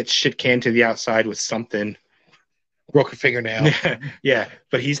shit canned to the outside with something. broke a fingernail. Yeah,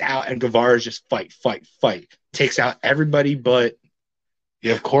 but he's out, and Guevara's just fight. Takes out everybody but You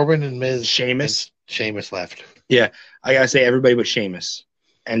have Corbin and Miz. Sheamus. and Sheamus left. I gotta say everybody but Sheamus.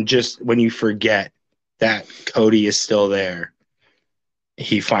 And just when you forget that Cody is still there,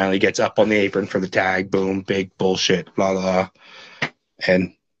 he finally gets up on the apron for the tag. Boom, big bullshit, blah blah.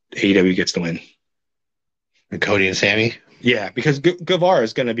 And AEW gets the win. And Cody and Sammy. Yeah, because Guevara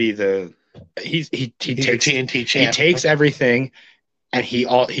is gonna be he He's the takes TNT champ. he takes everything, and he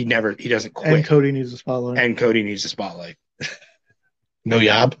doesn't quit. And Cody needs a spotlight. And Cody needs the spotlight. No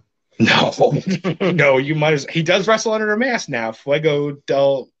yob. No, no, you might as he does wrestle under a mask now. Fuego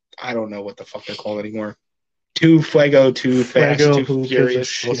del I don't know what the fuck they're called anymore. Too Fuego, too fast, Fuego, too who gives a furious.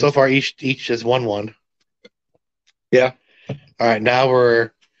 shit? Well, so far each has won one. Yeah. All right, now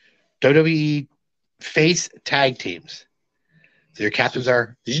we're WWE face tag teams. So your captains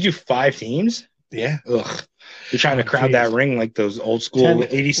are Did you do 5 teams? yeah. Ugh. You're trying to crowd that ring like those old school 10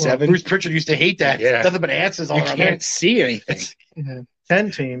 '87. Bruce Pritchard used to hate that. Yeah. Nothing but answers all you around there. can't see anything. Yeah.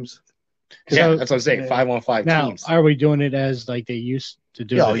 10 teams. Yeah, So- that's what I'm saying. Yeah. 5-on-5 Now, teams. are we doing it as like they used to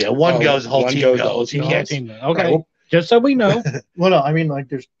do Oh it? yeah, one Oh, goes, the whole one team goes, the goes. whole The team You whole can't- team. Okay, Right, well, just so we know. Well, no, I mean like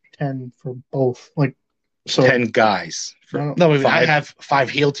there's 10 for both. Like so. 10 guys. No, no, I mean, I Five. have 5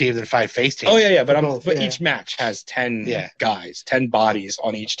 heel teams and 5 face teams. Oh yeah, but both, yeah. each match has 10 Yeah. guys, 10 bodies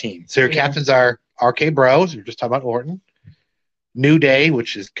on each team. So your Yeah. captains are RK Bros. We're just talking about Orton. New Day,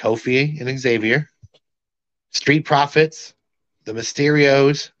 which is Kofi and Xavier. Street Profits, the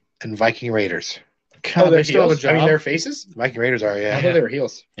Mysterios, and Viking Raiders. God, they're they still have a heels? job. I mean, they're faces. Viking Raiders are, I yeah. thought they were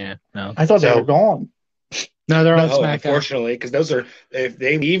heels. Yeah, no, I thought they So- were gone. no, they're on No, SmackDown. unfortunately, because those are if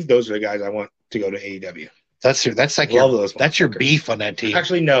they leave, those are the guys I want to go to AEW. That's like Love your those that's your motherfuckers. beef on that team.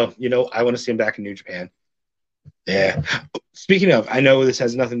 Actually, no. I want to see him back in New Japan. Yeah. Speaking of, I know this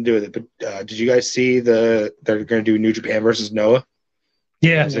has nothing to do with it, but did you guys see they're going to do New Japan versus Noah?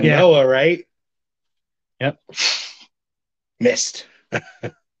 Yeah, It's in yeah. Noah, right? Yep. Missed.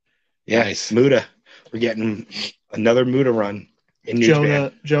 Nice. Muda. We're getting another Muda run in New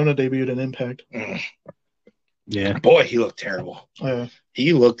Japan. Jonah debuted in Impact. Yeah. Boy, he looked terrible.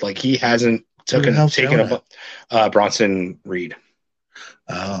 He looked like he hasn't Who the hell's taken Jonah? a Bronson Reed.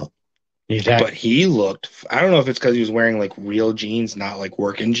 Oh, But he looked. I don't know if it's because he was wearing like real jeans, not like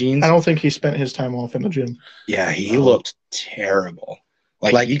working jeans. I don't think he spent his time off in the gym. Yeah, he Oh. looked terrible.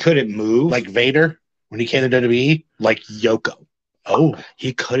 Like Like- he couldn't move. like Vader when he came to WWE. like Yoko. Oh,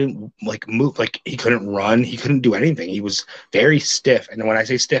 He couldn't like move. Like he couldn't run. He couldn't do anything. He was very stiff. And when I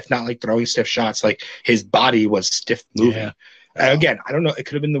say stiff, not like throwing stiff shots. Like his body was stiff moving. Yeah. And again, I don't know. It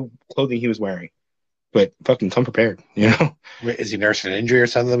could have been the clothing he was wearing, but fucking come prepared. You know. is he nursing an injury or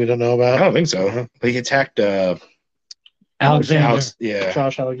something that we don't know I about? don't think so. He attacked. Alexander. Yeah.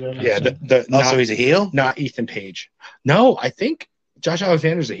 Josh Alexander. Yeah. The Also, not, he's a heel. not Ethan Page. No, I think Josh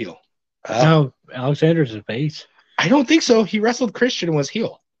Alexander's a heel. No, Alexander's a face. I don't think so. He wrestled Christian and was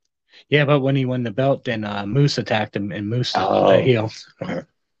heel. Yeah, but when he won the belt, then Moose attacked him, and Moose is Oh. a heel.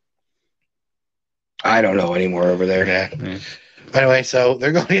 I don't know anymore over there. Yeah. Anyway, so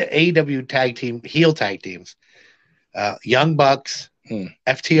they're going to AEW heel tag teams. Young Bucks,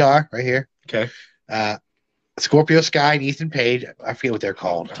 FTR right here. Okay. Scorpio Sky and Ethan Page. I forget what they're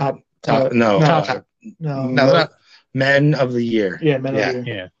called. Top. No. no, No, they're not. Men of the Year. Yeah, men Yeah. of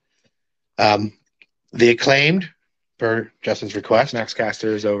the year. Yeah. The Acclaimed for Justin's request, Max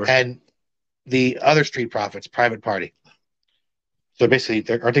Caster is over. and the other Street Profits, Private Party. So basically,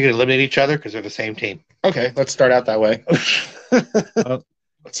 aren't they going to eliminate each other because they're the same team? Okay, let's start out that way.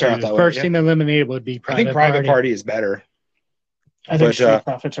 Let's start out that First way. team eliminated would be I Private think Private Party. Party is better. I think But, Street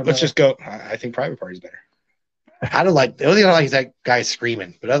Profits are Let's better. just go. I think Private Party is better. I don't like. The only thing I like is that guy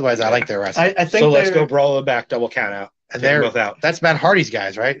screaming, but otherwise, I like their wrestling. I think So let's they're- go brawl the back, double count out. And Take them they're both out. that's Matt Hardy's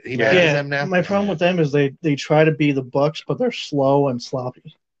guys, right? He manages Yeah, them now. my problem with them is they try to be the Bucks, but they're slow and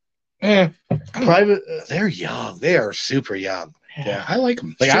sloppy. Private. They're young. They are super young. Yeah, I like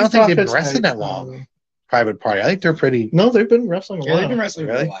them. Like I Street don't think they've been Profits, wrestling that long. Private Party. I think they're pretty. No, they've been wrestling a Yeah, while. they've been wrestling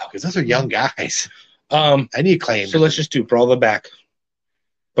for a Really? while. Because those are young guys. Um, I need claim. so let's just do brawl the back.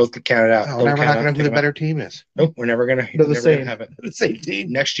 Both get counted out. No, Double we're count not out, going to take who the them out. better team is. Nope, we're never gonna. They're the never gonna same. have it The same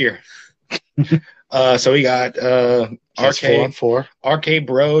team. next year. So we got Just RK 4-on-4. RK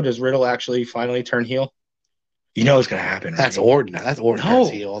Bro. Does Riddle actually finally turn heel? You know it's gonna happen. That's right? Orton. That's Orton. No, turns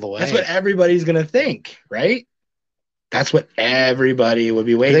heel all the way. That's what everybody's gonna think, right? That's what everybody would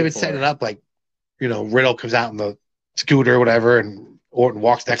be waiting They've been for. setting it up like, Riddle comes out in the scooter or whatever, and Orton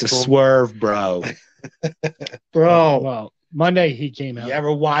walks next It's a to him. swerve, bro. Bro, Well, Monday he came out You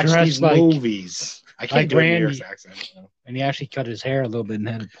ever watch Dressed these like- movies? I can't like do a New York Randy. accent. and he actually cut his hair a little bit and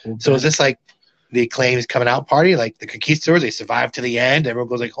had it pulled So back. is this like the Acclaim's coming out party? Like the Conquistadors, they survive to the end. Everyone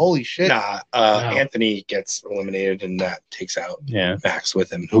goes like, holy shit. Nah, No. Anthony gets eliminated, and that takes out Yeah. Max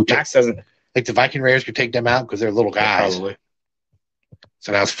with him. Who Max doesn't Like the Viking Raiders could take them out because they're little guys. probably.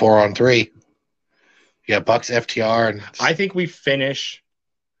 So now it's 4-on-3. You got Bucks, FTR, and I think we finish.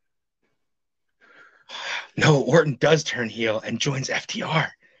 No, Orton does turn heel and joins FTR.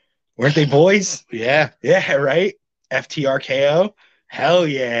 Weren't they boys? yeah. Yeah, right. FTR KO. Hell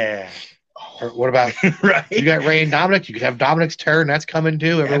yeah. Or what about Right. you got Ray and Dominic? You could have Dominic's turn. That's coming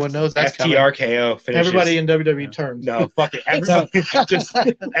too. Everyone knows that's coming. FTR KO finishes. everybody in WWE turns. No, fuck it.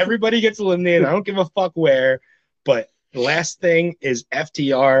 Everybody gets eliminated. I don't give a fuck where. But the last thing is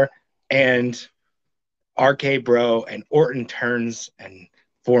FTR and RK Bro, and Orton turns and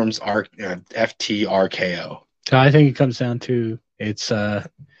forms FTRKO. So I think it comes down to it's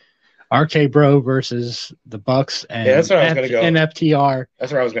RK Bro versus the Bucks and Yeah, that's what I was gonna go. and FTR,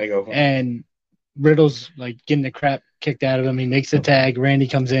 That's where I was gonna go. and Riddle's like getting the crap kicked out of him. He makes the tag. Randy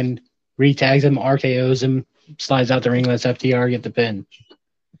comes in, retags him, RKO's him, slides out the ring, lets FTR get the pin.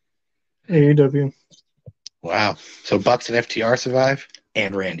 AEW. Wow. So Bucks and FTR survive?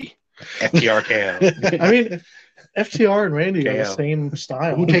 and Randy. FTRKO. I mean, FTR and Randy are the KO. same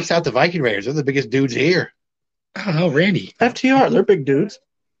style. Who takes out the Viking Raiders? They're the biggest dudes here. I don't know, Randy. FTR? They're big dudes.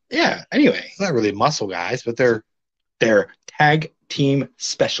 Yeah. Anyway, It's not really muscle guys, but they're tag team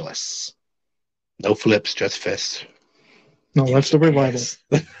specialists. no flips, just fists. No, that's the revival.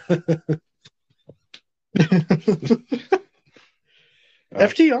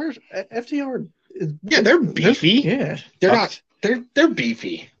 FTR is Yeah, they're beefy. yeah, They're not. They're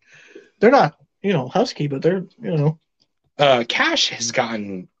beefy. they're not husky, but they're Cash has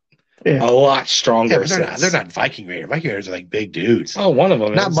gotten Yeah. a lot stronger. Yeah, but they're since. not Viking Raiders. Viking Raiders are like big dudes. Oh, one of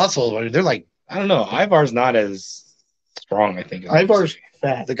them. Not is, muscle, but they're like I don't know. Ivar's not as strong. I think. as Ivar's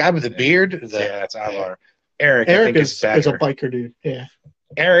fat. the guy with the beard. yeah, it's Ivar. Eric I think Eric is better. a biker dude. Yeah,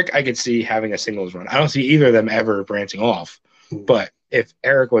 Eric, I could see having a singles run. I don't see either of them ever branching off. But if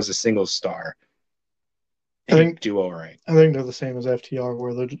Eric was a singles star, I think- he'd do all right. I think they're the same as FTR,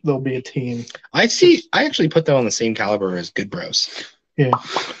 where they'll be a team. I actually put them on the same caliber as Good Bros. Yeah.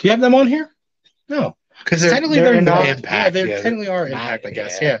 Do you have them on here? No. because Technically, they're they're not. Impact. Yeah, they yeah. technically are Impact, I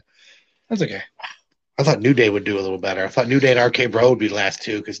guess. Yeah. Yeah. That's okay. I thought New Day would do a little better. I thought New Day and RK Bro would be the last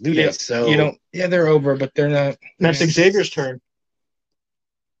two because New Day's so. They're over, but they're not. That's Xavier's turn.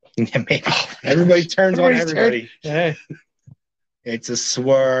 Yeah, maybe. Everybody turns on Everybody's everybody. Yeah, It's a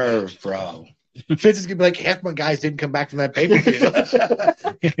swerve, bro. Vince is gonna be like, half my guys didn't come back from that pay per view.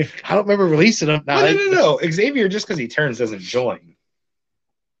 I don't remember releasing them. No. Xavier, just because he turns, doesn't join.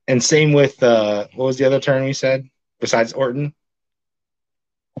 And same with what was the other turn we said besides Orton?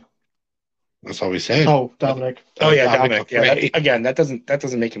 That's all we said. Oh, Dominic. Oh yeah, Dominic. Dominic. Yeah, again, that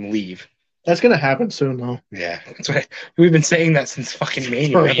doesn't make him leave. That's gonna happen soon, though. Yeah, That's what we've been saying that since fucking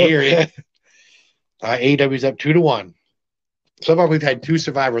Mania. For right? a year, yeah. AEW's up 2-1. So far, we've had two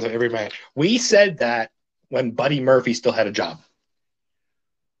survivors on every match. We said that when Buddy Murphy still had a job.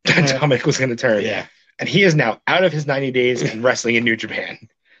 Yeah. Dominic was going to turn. Yeah, And he is now out of his 90 days and wrestling in New Japan.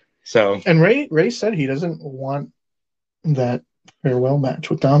 So, And Ray said he doesn't want that farewell match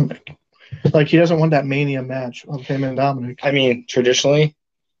with Dominic. Like, he doesn't want that Mania match of him and Dominic. I mean, traditionally,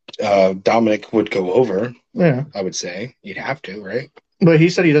 Dominic would go over, Yeah, I would say. You'd have to, right? but he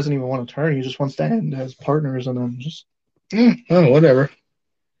said he doesn't even want to turn. He just wants to end as partners and then just. Oh, whatever.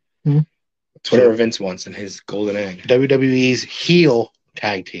 Hmm. It's whatever Vince wants in his golden egg. WWE's heel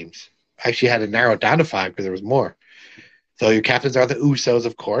tag teams. I actually had to narrow it down to 5 because there was more. So your captains are the Usos,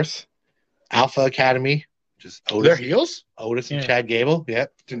 of course. Alpha Academy, just They're heels? Otis and Yeah. Chad Gable.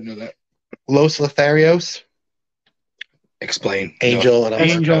 Yep. Didn't know that. Los Lotharios, Explain. Angel, and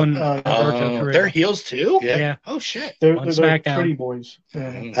Angel and Uh, Alberto Carrillo. They're heels too? Yeah. Yeah. Oh, shit. They're On they're SmackDown. pretty boys.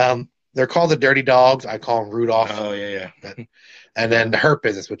 Yeah. They're called the Dirty Dogs. I call them Rudolph. Oh, yeah. And then the Hurt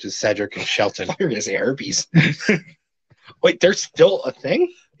Business, which is Cedric and Shelton. You're going to say herpes. Wait, they're still a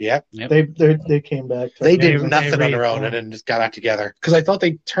thing? Yep. They came back. They They- did they nothing on their raised own one. and then just got back together. Because I thought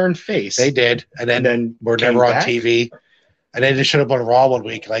they turned face. They did. And then we're came never on back? TV. And they just showed up on Raw one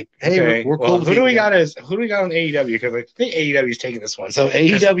week, like, hey, Okay. we're cool. Well, with who do you. we got on AEW? Because I think AEW's taking this one. So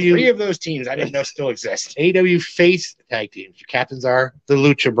There's AEW 3 of those teams I didn't know still exist. AEW face tag teams. Your captains are the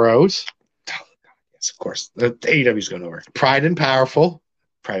Lucha Bros, Yes, of course. The AEW's going over. Pride and Powerful,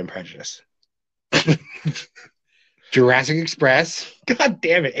 Pride and Prejudice. Jurassic Express, God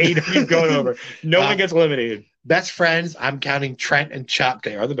damn it. AEW's going over. No Uh, one gets eliminated. Best Friends. I'm counting Trent and Chuck.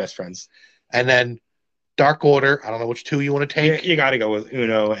 They are the best friends. And then Dark Order. I don't know which 2 you want to take. You got to go with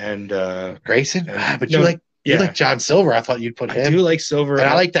Uno and Grayson. But No, you like John Silver. I thought you'd put I him. do like Silver. And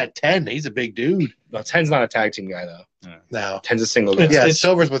I like that 10. He's a big dude. No, 10's not a tag team guy though. No. 10's a single guy. It's- Yeah,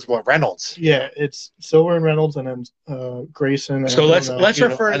 Silver's with what? Reynolds. Yeah, it's Silver and Reynolds, and then Grayson. So and, let's you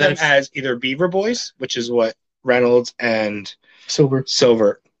know, refer to and them then- as either Beaver Boys, which is what Reynolds and Silver.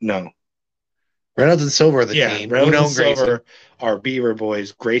 Silver. No, Reynolds and Silver are the yeah, team. Reynolds Uno and Silver are Beaver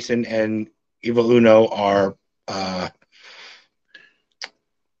Boys. Grayson and Evil Uno are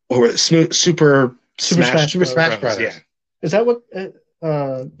Super Smash Brothers. Bros. Yeah, Is that what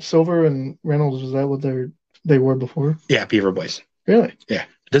Silver and Reynolds? Was that what they were before? yeah, Beaver Boys. Really?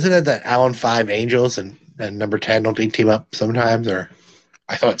 Doesn't it have that Allen 5 Angels and number 10? Don't they team up sometimes? Or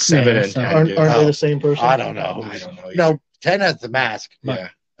I thought 7 Yeah, and so- 10 Aren't, do. aren't they Oh. the same person? I don't know. I don't know. either. No, 10 has the mask. Yeah,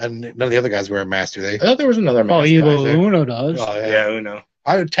 And none of the other guys wear a mask, do they? I thought there was another. Oh, mask Evil guy there. Uno does. Oh, Yeah, Uno.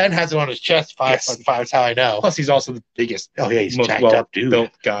 10 has it on his chest. 5 Yes. is how I know. Plus, he's also the biggest, Oh, yeah, he's most jacked up dude.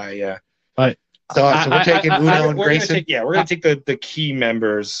 built guy. Yeah. So we're taking Uno and we're Grayson. We're gonna take the key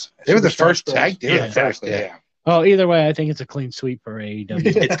members. They were the Superstar first Bros. tag. They were Yeah, the first, exactly. yeah. Yeah, Oh, either way, I think it's a clean sweep for AEW.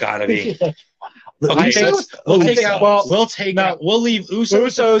 it's gotta be. Yeah. Okay, Usos? we'll take out. Well, We'll take no. out. We'll leave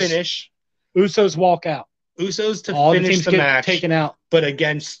Usos to Usos- finish. Usos walk out. Usos to all the finish teams the get match, taken out. but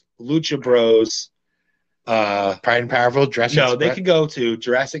against Lucha Bros. Pride and Powerful, Jurassic No, they Express. could go to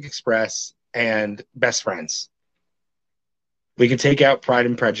Jurassic Express and Best Friends. We could take out Pride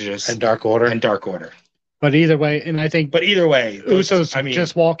and Prejudice and Dark Order. and Dark Order. But either way, and I think But either way, Usos I mean,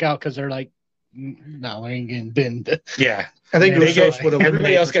 just walk out because they're like, no, I ain't getting binned. yeah. I think They Usos would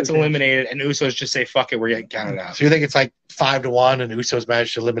everybody else gets eliminated. eliminated, and Usos just say, fuck it, we're getting counted out. So you think it's like 5-1, and Usos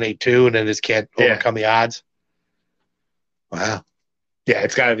managed to eliminate 2, and then just can't overcome the odds? Wow. Yeah,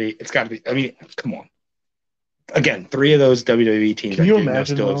 it's gotta be. I mean, come on. Again, 3 of those WWE teams Can I you do know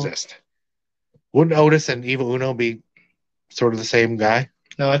imagine, still though? exist. Wouldn't Otis and Evil Uno be sort of the same guy?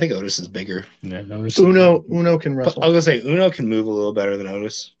 No, I think Otis is bigger. Yeah, no, Uno can But wrestle. I was gonna say Uno can move a little better than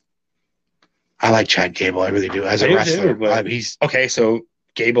Otis. I like Chad Gable. I really do. As I a do wrestler, too, but- he's Okay, so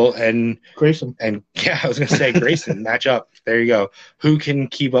Gable and Grayson. yeah, I was gonna say Grayson match up. There you go. Who can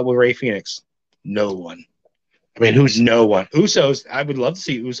keep up with Rey Fenix? No one. I mean, who's No one. Usos. I would love to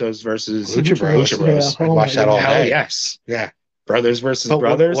see Usos versus Lucha Bros. Lucha Bros. Yeah. I'd watch that all Hell day. yes. Yeah. Brothers versus But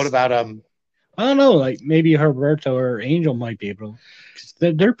brothers. What about I don't know. Like maybe Roberto or Angel might be able. 'Cause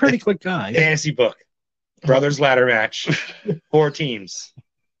they're pretty quick guys. fantasy book? Brothers ladder match. 4 teams.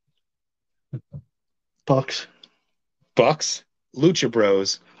 Bucks. Bucks, Lucha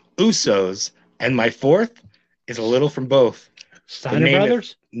Bros, Usos, and my 4th is a little from both. Steiner name it-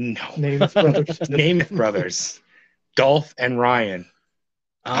 brothers. No. Namath brothers. Namath brothers. Dolph and Ryan.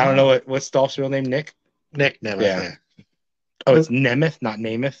 I don't know what's Dolph's real name, Nick? Nick Nemeth? Yeah. Oh, it's Nemeth, not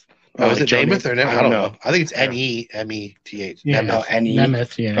Namath. Oh, is like it Joe Nemeth or Nemeth? I I don't don't know. know. I think it's Nemeth. Yeah. No, N-E.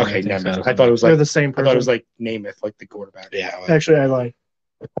 Nemeth. Yeah. Okay, I think Nemeth. so. I thought it was They're like the same I person. thought it was like Namath, like the quarterback. Yeah. Actually, I like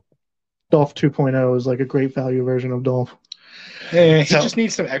Dolph 2.0 is like a great value version of Dolph. He So- just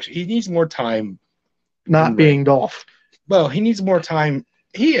needs some extra. He needs more time. Not Right. being Dolph. Well, he needs more time.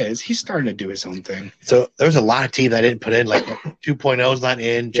 He's starting to do his own thing. So there's a lot of teams I didn't put in. Like 2.0's not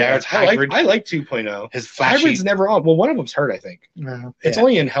in. Jared's hybrid. I like 2.0. His flashy. Hybrid's never on. Well, one of them's hurt, I think. No. It's Yeah.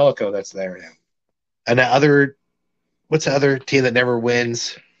 only in Helico that's there now. And the other, what's the other team that never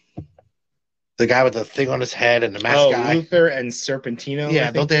wins? The guy with the thing on his head and the mask Oh, guy. Luther and Serpentino. I Yeah,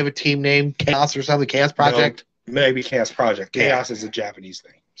 think? don't they have a team name? Chaos or something? Chaos Project? Maybe Chaos Project. Yeah. Chaos is a Japanese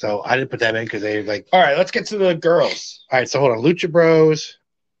thing. So I didn't put them in because they like. All right, let's get to the girls. All right, so hold on. Lucha Bros,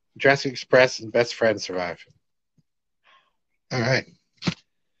 Jurassic Express, and Best Friends survive. All right.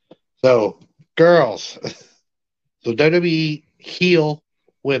 So, girls. So WWE heel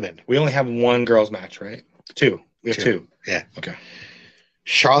women. We only have one girls match, right? 2. We have 2. Yeah. Okay.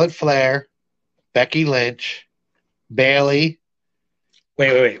 Charlotte Flair, Becky Lynch, Bailey.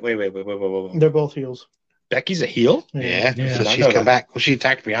 Wait. They're both heels. Becky's a heel? Yeah. Yeah. So I she's know come that. back. Well, she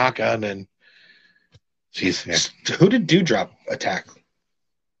attacked Bianca and then she's Who did Dewdrop attack?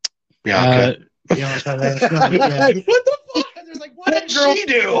 Bianca. Yeah. What the fuck? There's like, what did she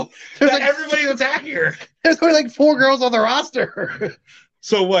do? There's That like- everybody's attacking her. There's only like 4 girls on the roster.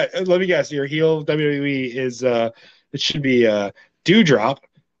 So what? Let me guess. Your heel WWE is it should be Dewdrop,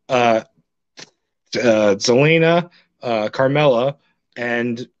 Zelina, Carmella,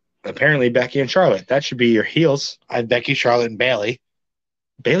 and apparently Becky and Charlotte. That should be your heels. I had Becky, Charlotte, and Bailey.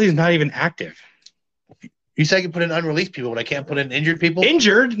 Bailey's not even active. You said I can put in unreleased people, but I can't put in injured people?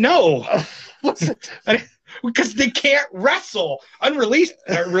 Injured? No. What's it? Because they can't wrestle.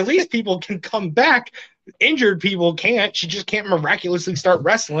 Released people can come back. Injured people can't. She just can't miraculously start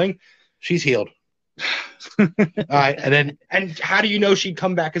wrestling. She's healed. All right, and then, And how do you know she'd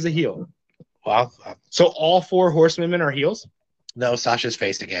come back as a heel? well, So all 4 horsewomen are heels? no, Sasha's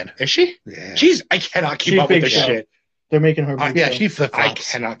faced again. Is she? Yeah, Jeez, I cannot keep She's up with big this show. shit. They're making her. big yeah, show. she flip I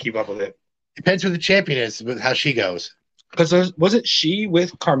flops. cannot keep up with it. Depends who the champion is, with how she goes. Because wasn't she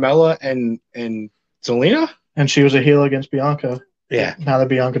with Carmella and Zelina? And she was a heel against Bianca. Yeah, Now that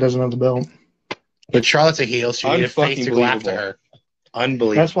Bianca doesn't have the belt. but Charlotte's a heel, so you need a face to go after Unfucking her.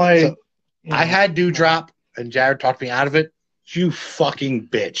 Unbelievable. That's why So, I had Dewdrop, and Jared talked me out of it. You fucking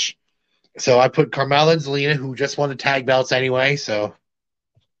bitch. So I put Carmella and Zelina, who just won the tag belts anyway. So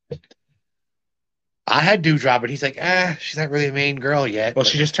I had Dewdrop, but he's like, she's not really a main girl yet. Well,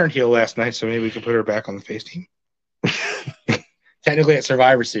 But she just turned heel last night, so maybe we can put her back on the face team. Technically, at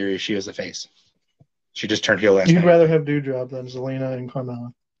Survivor Series, she was the face. She just turned heel last You'd night. rather have Dewdrop than Zelina and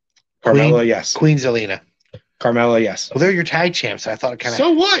Carmella. Carmella, yes. Queen Zelina. Carmella, yes. Well, they're your tag champs. So I thought it kind of.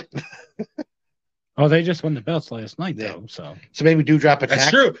 So what? Oh, they just won the belts last night, though. So So maybe Dewdrop attack. That's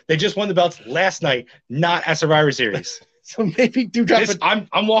true. They just won the belts last night, not at Survivor Series. So maybe Dewdrop.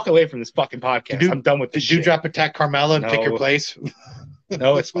 I'm walking away from this fucking podcast. I'm done with Did this shit. Dewdrop attack Carmella and take her No. place?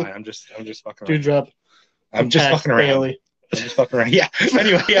 No, it's fine. I'm just fucking around. Dewdrop. I'm just attacks fucking around. Bailey. I'm just fucking around. Yeah.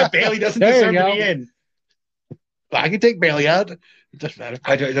 Anyway, yeah, Bailey doesn't There deserve you to go. be in. I can take Bailey out. It doesn't matter.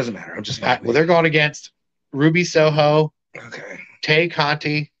 It doesn't matter. I'm just All right, well, they're going against Ruby Soho, okay. Tay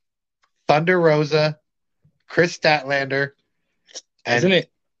Conti, Thunder Rosa, Chris Statlander, and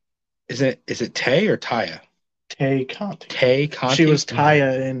Is it Tay or Taya? Tay Conti. Tay Conti. She was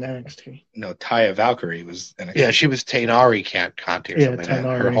Taya in NXT. No, Taya Valkyrie was NXT. yeah, she was Tainari Conti or Yeah, something. Like that.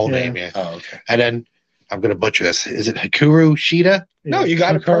 Her Tainari, whole yeah. name, yeah. Oh, okay. And then I'm gonna butcher this. Is it Hikaru Shida? No, you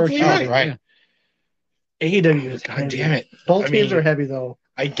got it perfectly Oh, right. AEW is God heavy. damn it. Both I teams mean- are heavy though.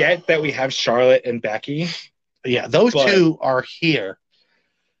 I get that we have Charlotte and Becky. Yeah, those But- two are here,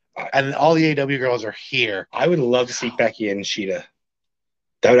 and all the AW girls are here. I would love to see Becky and Sheeta.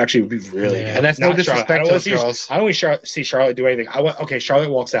 That would actually be really Yeah. good. And that's no Not disrespect Charlotte. to those girls. I don't want to see Charlotte do anything. Okay, Charlotte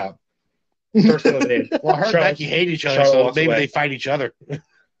walks out. First eliminated. Well, her and Charlotte- Becky hate each other, Charlotte so walks maybe away. they fight each other.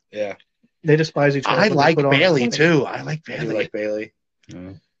 Yeah, They despise each other. I but they like put on Bailey fight. too. I like I do Bailey. like Bailey.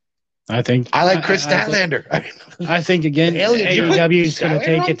 I think I like Chris I think- Statlander. I think again, Alien, you put AEW is going to Statlander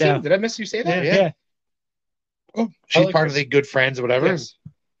take on it too? down. Did I miss you say that? Yeah. Oh, She's I like part of Chris. the Good Friends or whatever. Yes.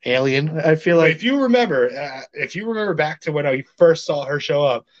 Alien. I feel But like if you remember back to when I first saw her show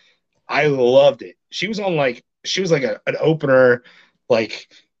up, I loved it. She was like an opener, like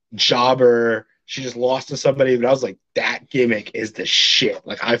jobber. She just lost to somebody, but I was like, that gimmick is the shit.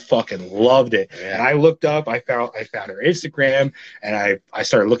 Like I fucking loved it. Yeah. And I looked up, I found her Instagram, and I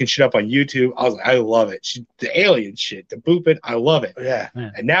started looking shit up on YouTube. I was like, I love it. The alien shit, the booping, I love it. Yeah.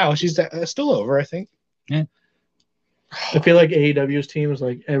 And now she's still over, I think. I feel like AEW's team is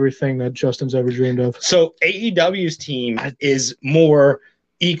like everything that Justin's ever dreamed of. So AEW's team is more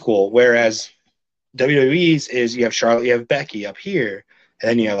equal, whereas WWE's is you have Charlotte, you have Becky up here, and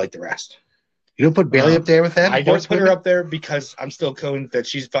then you have like the rest. You don't put Bailey up there with them? I don't put her up there because I'm still going that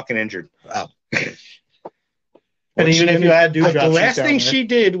she's fucking injured. Oh. And even if you had the last thing she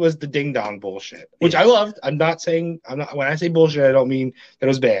did was the ding dong bullshit, which I loved. I'm not when I say bullshit, I don't mean that it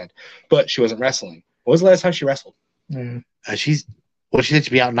was bad, but she wasn't wrestling. When was the last time she wrestled? Yeah. She said she'd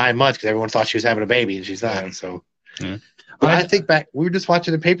be out 9 months because everyone thought she was having a baby, and she's not. Yeah. So, Yeah. But I think back, we were just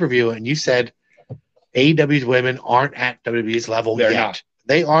watching the pay-per-view, and you said AEW's women aren't at WWE's level They're yet. not.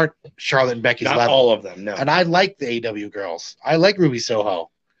 They aren't Charlotte and Becky's Not level. all of them, no. And I like the AEW girls. I like Ruby Soho.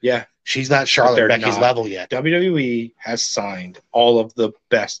 Yeah, She's not Charlotte they're and Becky's not. level yet. WWE has signed all of the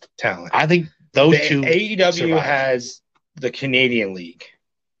best talent. I think those The two. AEW survive. has the Canadian League,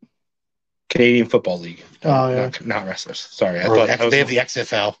 Canadian Football League. Oh, yeah. Not wrestlers. Sorry, I Or thought that was they have the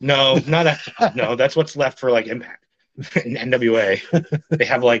XFL. No, not that. No, that's what's left for like Impact in NWA. They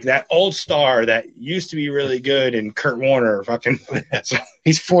have like that old star that used to be really good, and Kurt Warner, fucking. So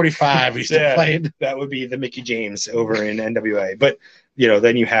He's 45. He's still Yeah. playing. that would be the Mickey James over in NWA. But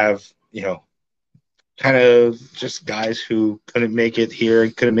then you have kind of just guys who couldn't make it here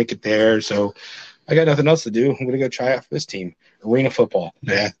and couldn't make it there. So I got nothing else to do. I'm gonna go try out for this team, Arena Football.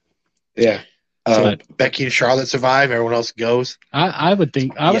 Yeah. Yeah. So Becky and Charlotte survive. Everyone else goes. I would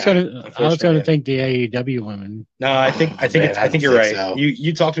think I was Yeah, going to unfortunately. think the AEW women. No, I think man, I don't you're right. think so.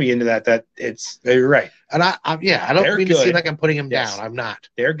 You talked me into that. You're right. And I don't They're mean to seem good. like I'm putting him Yes. down. I'm not.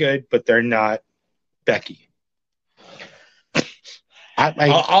 They're good, but they're not Becky. I,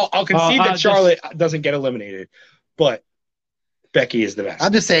 I'll concede I'll that just- Charlotte doesn't get eliminated, but Becky is the best.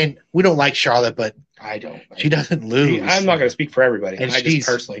 I'm just saying we don't like Charlotte, but I don't. she doesn't lose. I'm not going to speak for everybody. And I she's- just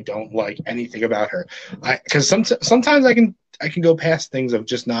personally don't like anything about her. Because sometimes I can go past things of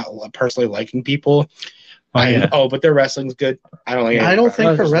just not personally liking people. But their wrestling's good. I don't like. I anything don't about think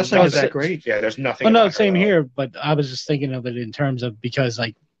her. her wrestling is no, that great. Yeah, there's nothing. Well, no, about her same at all. here. But I was just thinking of it in terms of because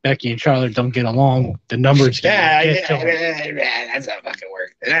like Becky and Charlotte don't get along, the numbers Yeah, get to them. that's not fucking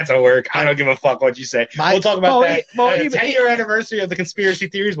work. That's a work. I don't give a fuck what you say. We'll talk about well, that. well, At the even- 10-year anniversary of the conspiracy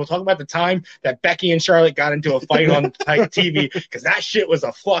theories. We'll talk about the time that Becky and Charlotte got into a fight on TV because that shit was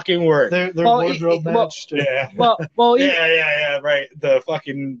a fucking work. Their Well, wardrobe well, match. too. Yeah. Well, even- Yeah, right. The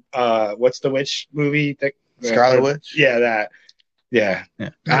fucking what's the witch movie? Scarlet Witch. Yeah, that. Yeah. Well,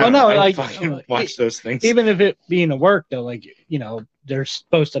 I no, don't like, fucking watch those things. even if it being a work though, like they're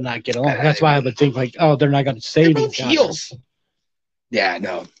supposed to not get along. That's why I would think like, oh, they're not going to They're save both each other. heels. Yeah,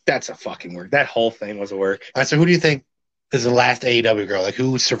 no, that's a fucking work. That whole thing was a work. All right, so who do you think is the last AEW girl? Like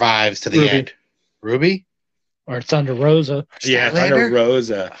who survives to the Ruby. end? Ruby? Or Thunder Rosa. Yeah, Statlander? Thunder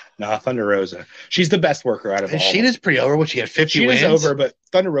Rosa. No, Thunder Rosa. She's the best worker out of all. And of them. Sheena's pretty over. What she had 50 She wins. is over, but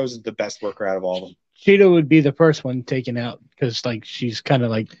Thunder Rosa is the best worker out of all of them. Sheeta would be the first one taken out because like she's kind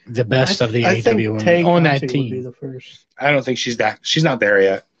of like the best of the I think AEW Tay women on that Conti would be team. the first. I don't think she's not there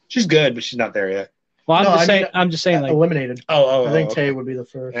yet. She's good, but she's not there yet. Well, No, I'm just saying like Eliminated. Oh, I think okay. Tay would be the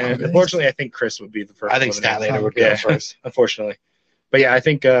first. And unfortunately, I think Chris would be the first. I think eliminated. Statlander would be Yeah. the first. Unfortunately. But yeah, I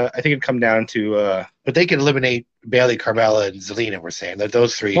think it'd come down to But they could eliminate Bailey, Carmella, and Zelina. We're saying that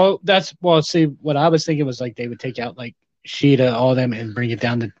those three. Well, see, what I was thinking was like they would take out like Sheeta, all them, and bring it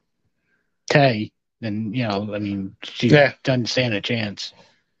down to Tay. Then I mean, she doesn't stand a chance.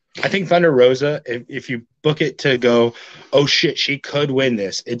 I think Thunder Rosa, if you book it to go, oh shit, she could win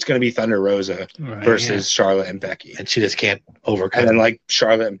this, it's going to be Thunder Rosa versus Charlotte and Becky. And she just can't overcome. And then like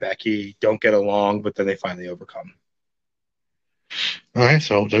Charlotte and Becky don't get along, but then they finally overcome. All right,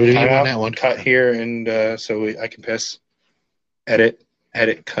 so WWE won that one. Cut here, and I can piss. Edit,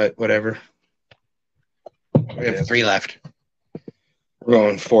 cut, whatever. We have 3 left. We're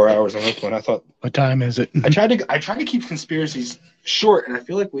going 4 hours on this one. I thought. What time is it? I tried to keep conspiracies short, and I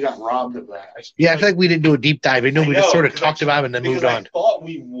feel like we got robbed of that. I feel like we didn't do a deep dive. We just sort of talked about it and then moved on. I thought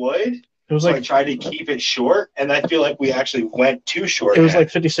we would. It was I tried to keep it short, and I feel like we actually went too short. It was like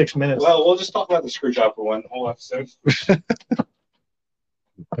 56 minutes. Well, we'll just talk about the screw job for one whole episode.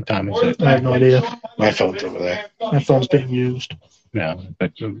 What time is it? I have no idea. My phone's over there. My phone's being used. No,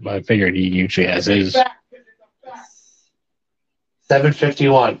 but I figured he usually has his.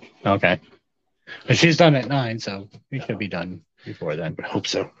 7:51. Okay. But she's done at 9, so we should be done before then. I hope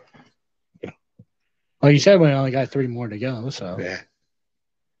so. Well, you said we only got 3 more to go, so. Yeah.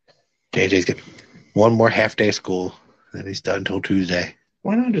 JJ's getting one more half day of school, then he's done until Tuesday.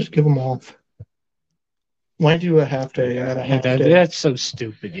 Why not just give them off? Why do a half day and a half day? That's so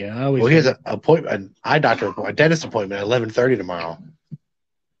stupid, yeah. Well, he has an appointment, an eye doctor appointment, a dentist appointment at 11:30 tomorrow.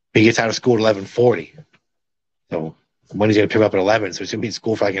 He gets out of school at 11:40. So when he's going to pick him up at 11, so he's going to be in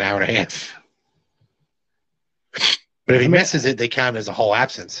school for like an hour and a half. But if he misses it, they count as a whole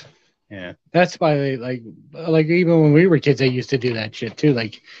absence. Yeah, that's why they like even when we were kids, they used to do that shit too,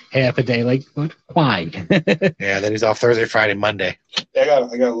 like half a day. Like, why? Yeah, then he's off Thursday, Friday, Monday. I got a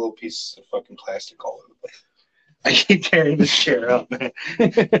little piece of fucking plastic all over the place. I keep tearing this chair up, man.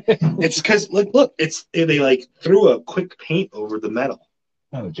 It's because look, they like threw a quick paint over the metal.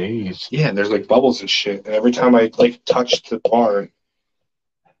 Oh, jeez. Yeah, and there's like bubbles and shit. And every time I like touch the bar, it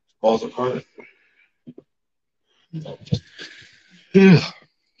falls apart.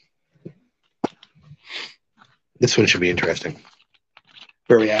 This one should be interesting.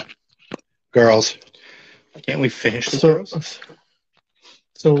 Where are we at? Girls. Can't we finish the So, girls?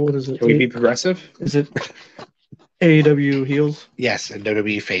 so what is it? Can we be progressive? Is it AEW heels? Yes, and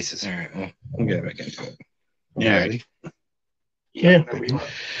WWE faces. All right, well, we'll get back into it. Yeah. Ready? Yeah.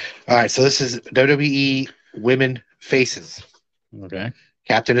 All right, so this is WWE women faces. Okay.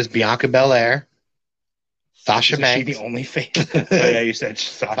 Captain is Bianca Belair. Sasha Isn't she Banks. the only face? Oh, yeah, you said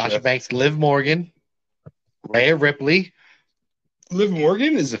Sasha Banks, Liv Morgan, Rhea Ripley. Liv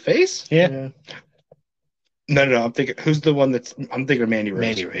Morgan is the face? Yeah. No. I'm thinking I'm thinking of Mandy Rose.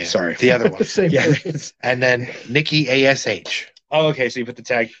 Mandy Rose. Sorry. The other one. Same Yeah. person. And then Nikki ASH. Oh, okay. So you put the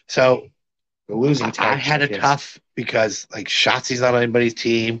tag, So the losing tag. I had a yes. tough because like Shotzi's not on anybody's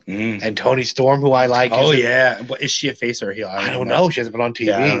team, Mm. and Toni Storm, who I like. Oh yeah. What, is she a face or a heel? I don't know. She hasn't been on TV.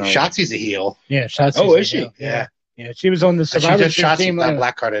 Yeah, I don't know. Shotzi's a heel. Yeah, Shotzi. Oh, is she? Yeah. Yeah, she was on the She's Survivor just Shotzi, team. not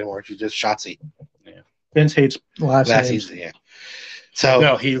Black Card anymore. She's just Shotzi. Vince hates last Last names. season, yeah. So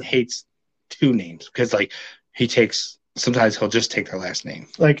No, he hates 2 names because like sometimes he'll just take their last name.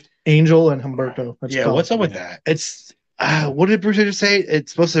 Like Angel and Humberto. That's Yeah, tough. what's up with that? it's what did Bruce just say?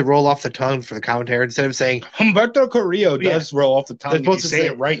 It's supposed to roll off the tongue for the commentary instead of saying Humberto Carrillo does roll off the tongue. They're If you supposed to say say-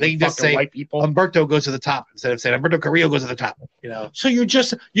 it right. they You just fucking say, white people. Humberto goes to the top instead of saying Humberto Carrillo goes to the top. You know, So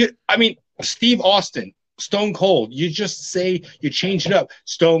I mean, Steve Austin, Stone Cold. You just say, you change it up.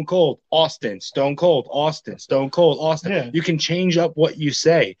 Stone Cold, Austin, Stone Cold, Austin, Stone Cold, Austin. Yeah. You can change up what you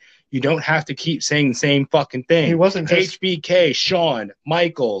say. You don't have to keep saying the same fucking thing. He wasn't just HBK, Shawn,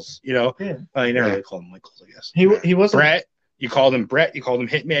 Michaels, Yeah. Well, you never really call him Michaels, I guess. he wasn't Brett, you called him Brett, you called him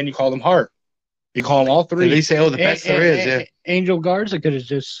Hitman, you called him Hart. You call them all Did three. they say, "Oh, the best there is"? Yeah. Angel Garza could have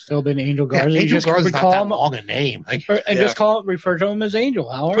just still been Angel Yeah, Garza. You Angel just Garza's not call that him long a name. Like, and just refer to him as Angel.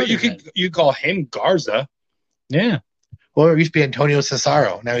 How hard But you is could that? you call him Garza. Yeah. well, it used to be Antonio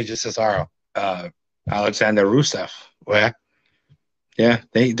Cesaro. Now he's just Cesaro. Alexander Rusev. Well, Yeah,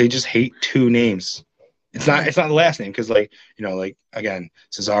 they just hate 2 names. It's not the last name because again,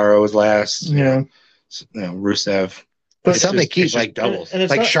 Cesaro was last. Yeah. Rusev. but It's some they just- keep it's just like doubles. And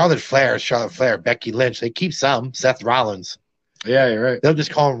it's like not, Charlotte Flair, Becky Lynch. They keep some. Seth Rollins. Yeah, you're right. They'll just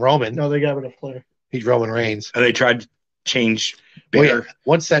call him Roman. no, they got rid of Flair. He's Roman Reigns. And they tried to change Well, Bear. yeah,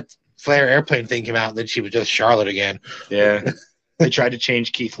 once that Flair airplane thing came out, then she was just Charlotte again. Yeah. They tried to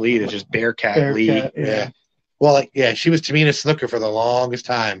change Keith Lee to just Bearcat Lee. Bearcat, Yeah. Well, she was Tamina Snooker for the longest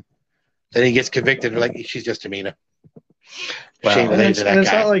time. Then he gets convicted. Like, she's just Tamina. Wow. Shame And they it's, did and that it's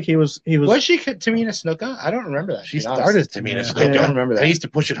guy. not like he was Was she Tamina Snuka? I don't remember that. She to be honest. started to mean Yeah. it. I don't remember that. They used to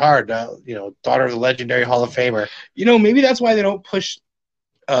push it hard. Daughter of the legendary Hall of Famer. Maybe that's why they don't push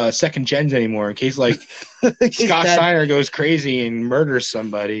second gens anymore, in case like Scott Steiner goes crazy and murders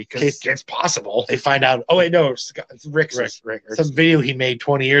somebody, because it's possible. They find out. Oh wait, no, it's Rick. Some video he made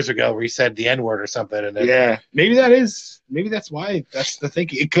 20 years ago where he said the N word or something, and then Yeah, maybe that's why. That's the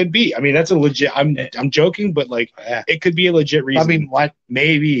thinking. It could be. I mean, that's a legit. I'm joking, but like, yeah. it could be a legit reason. I mean, what?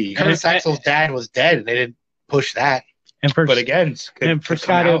 Maybe. Curtis Axel's dad was dead, and they didn't push that. And for But again, for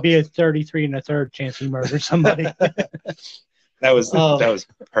Scott, it would be a 33 and a third chance he murdered somebody. that was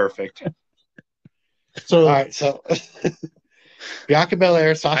perfect. So, All right, so Bianca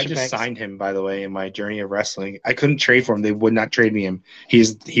Belair, I Sasha just Banks. signed him, by the way, in my journey of wrestling. I couldn't trade for him. They would not trade me him. He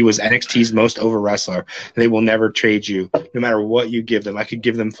was NXT's most over wrestler. They will never trade you, no matter what you give them. I could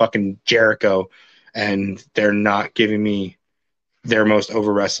give them fucking Jericho, and they're not giving me their most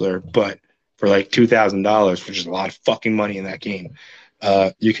over wrestler. But for like $2,000, which is a lot of fucking money in that game,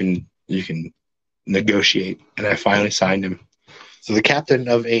 you can negotiate. And I finally signed him. So the captain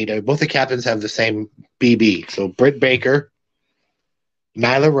of AEW, both the captains have the same BB. So Britt Baker,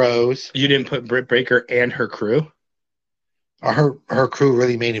 Nyla Rose. You didn't put Britt Baker and her crew? Are her crew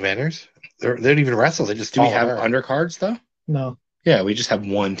really main eventers? They don't even wrestle. They just Do we follow have her. undercards, though? no. Yeah, we just have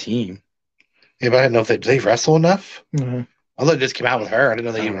one team. Yeah, but I didn't know if they wrestle enough. Mhm. I thought it just came out with her. I didn't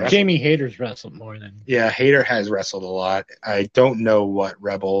know they even wrestled. Jamie Hayter's wrestled more than. Yeah, Hayter has wrestled a lot. I don't know what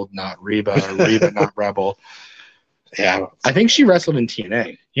Rebel, not Reba, or Reba, not Rebel. Yeah, I think she wrestled in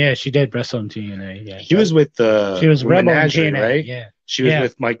TNA. Yeah, she did wrestle in TNA. Yeah, She was with the she was Rebel in Menagerie, TNA. right? Yeah. She was Yeah.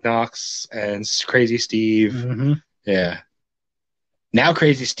 with Mike Knox and Crazy Steve. Mm-hmm. Yeah. Now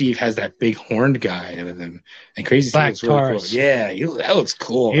Crazy Steve has that big horned guy with him, and Crazy Black Steve looks really cool. Taurus. Yeah, that looks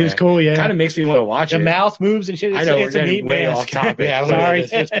cool. He was cool. Yeah. Kind of makes me want to watch the it. mouth moves and shit. It's, I know, it's we're a neat getting way mask. off topic. Yeah, Sorry.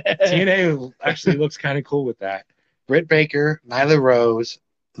 TNA actually looks kind of cool with that. Britt Baker, Nyla Rose,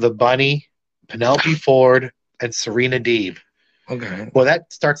 the Bunny, Penelope Ford, and Serena Deeb. Okay. Well,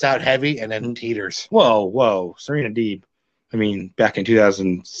 that starts out heavy and then teeters. Whoa, Serena Deeb. I mean, back in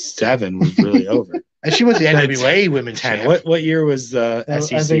 2007 was really over. And she was the NWA Women's 10. Champ. What year was I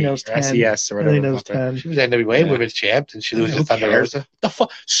SEC? think that was 10. SES or I whatever. think that the was fuck that- 10. She was NWA Yeah. Women's Champ, and she loses Who to Thunder cares? Rosa. The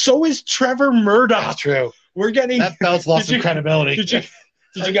fuck? So is Trevor Murdoch. True. We're getting. That belt's lost Did some you- credibility.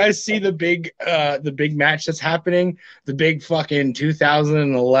 Did you guys see the big match that's happening? The big fucking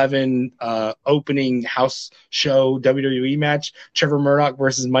 2011 opening house show WWE match. Trevor Murdoch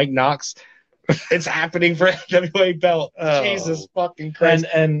versus Mike Knox. It's happening for WA belt. Oh. Jesus fucking Christ!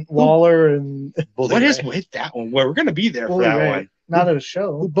 And Waller and What is with that one? Well, we're gonna be there for that Bully Ray. one. Not at a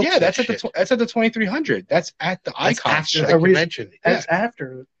show. Booked Yeah, that that's shit? at the 2300. That's at the That's Icon after show. the A reason- convention. That's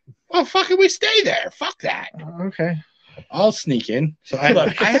after. Well, fucking, we stay there. Fuck that. Okay. I'll sneak in. So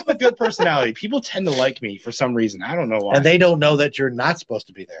Look, I have a good personality. People tend to like me for some reason. I don't know why. and they don't know that you're not supposed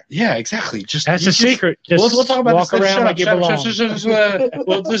to be there. Yeah, exactly. Just That's you the secret. Just We'll talk about walk this. around Shut like up, you shut up, belong. shut up, shut up.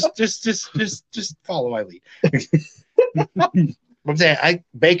 Well, just follow my lead. I'm saying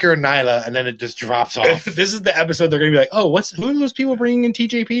Baker and Nyla, and then it just drops off. This is the episode they're gonna be like, oh, who are those people bringing in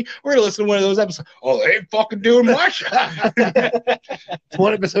TJP? We're gonna listen to one of those episodes. Oh, they ain't fucking doing much.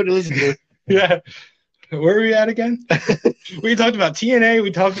 One episode to listen to. Yeah. Where are we at again? We talked about TNA.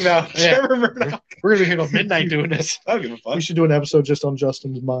 We talked about Yeah. Trevor Murdoch. We're gonna be here till midnight doing this. I don't give a fuck. We should do an episode just on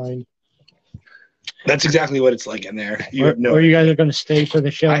Justin's mind. That's exactly what it's like in there. You Or, have no. or you guys are going to stay for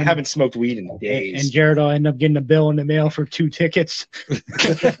the show. I and- haven't smoked weed in days. And Jared will end up getting a bill in the mail for 2 tickets.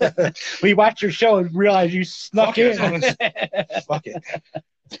 We watch your show and realize you snuck Fuck in. it. Fuck it.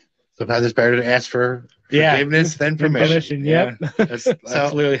 Sometimes it's better to ask for Yeah. forgiveness than permission. Yep. Yeah. That's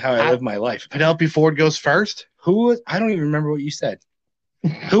literally how I live my life. Penelope Ford goes first. Who was? I don't even remember what you said.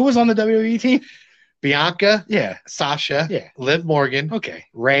 Who was on the WWE team? Bianca, Yeah. Sasha, Yeah. Liv Morgan, Okay.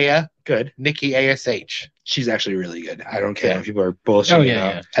 Rhea, Good. Nikki ASH. She's actually really good. I don't care Yeah. if people are bullshitting. Oh, yeah,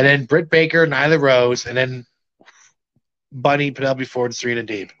 about. And then Britt Baker, Nyla Rose, and then Bunny, Penelope Ford, Serena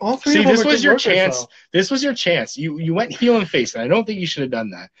Deeb. All three See, of them this are was good your workers, chance. though. This was your chance. You went heel and face, and I don't think you should have done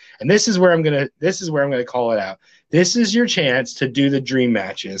that. And this is where I'm gonna call it out. This is your chance to do the dream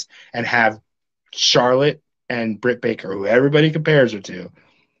matches and have Charlotte and Britt Baker, who everybody compares her to.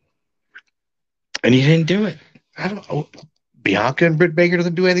 And you didn't do it. I don't know. Bianca and Britt Baker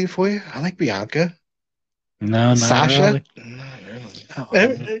doesn't do anything for you? I like Bianca. No, not Sasha? really. Not really. Oh, You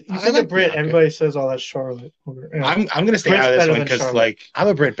I think like of Brit, Bianca. everybody says, "Oh, that's Charlotte." I'm gonna stay Britt's out of this better one than because Charlotte. like I'm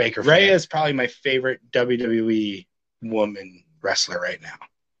a Britt Baker fan. Rhea is probably my favorite WWE woman wrestler right now.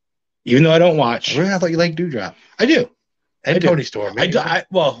 Even though I don't watch, Really? I thought you liked Doudrop. I do. And I do. Tony Storm.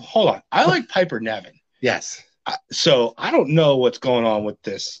 Well, hold on. I like Piper Nevin. Yes. So I don't know what's going on with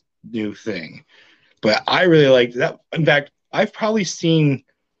this new thing, but I really like that. In fact, I've probably seen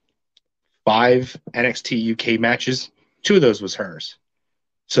 5 NXT UK matches. 2 of those was hers.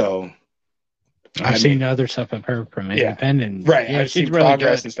 So I've seen other stuff of her from independent. Right. Yeah, I've she's seen really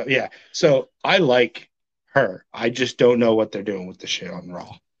progress good. and stuff. Yeah. So I like her. I just don't know what they're doing with the shit on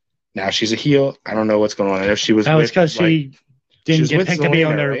Raw. Now she's a heel. I don't know what's going on. I know she was. That was because she didn't was get with picked to be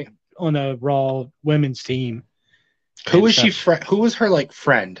on Zelina, their right? on the Raw women's team. Who was she? Who was her like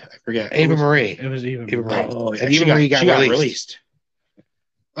friend? I forget. Ava Marie. It was Eva Eva Marie. Marie. Oh, yeah. And Eva Marie got released.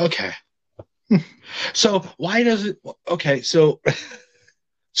 Okay. So why does it? Okay. So,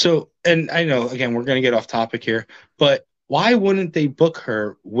 and I know again we're gonna get off topic here, but why wouldn't they book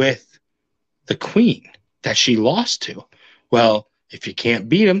her with the Queen that she lost to? Well, if you can't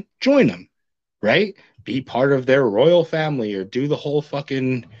beat them, join them, right? Be part of their royal family or do the whole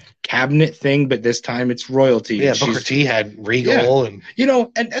fucking cabinet thing, but this time it's royalty. Yeah, Booker T had Regal and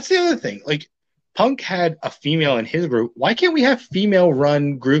and that's the other thing. Like Punk had a female in his group. Why can't we have female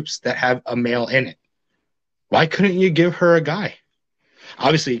run groups that have a male in it? Why couldn't you give her a guy?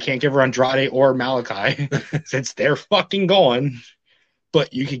 Obviously, you can't give her Andrade or Malachi since they're fucking gone.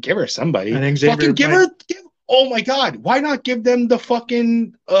 But you could give her somebody. I think fucking give her. Oh my God! Why not give them the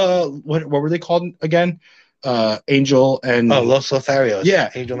fucking what were they called again? Angel and Los Lotharios. Yeah,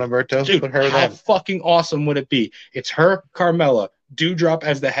 Angel and Humberto. Dude, Put her how then. fucking awesome would it be? It's her, Carmella, Dewdrop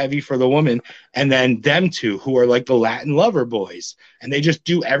as the heavy for the woman, and then them two who are like the Latin lover boys, and they just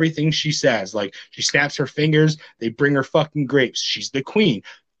do everything she says. Like she snaps her fingers, they bring her fucking grapes. She's the queen.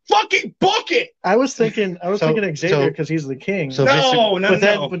 Fucking book it. I was thinking Xavier because he's the king. So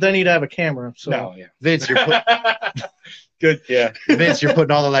but then he'd have a camera. So No, yeah. Vince, you're Good, yeah. Vince, you're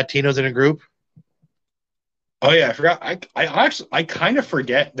putting all the Latinos in a group. Oh yeah, I forgot. I kind of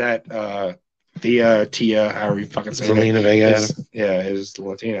forget that Tia, however you fucking say Zelina Vega. is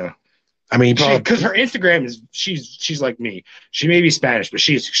Latino. I mean, because her Instagram is she's like me. She may be Spanish, but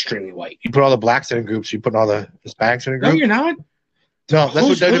she is extremely white. You put all the blacks in a group, so you putting all the Hispanics in a group. No, you're not. No, that's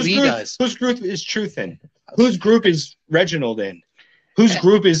what WWE does. Whose group is Truth in? Whose group is Reginald in? Whose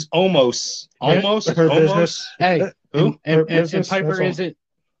group is Almost? her business. Hey, Who? and business, Piper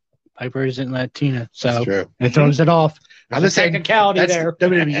isn't Latina, so That's true. it throws it off. I'm just saying technicality that's there.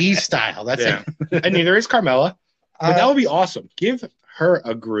 WWE style. That's Yeah. And neither is Carmella. But that would be awesome. Give her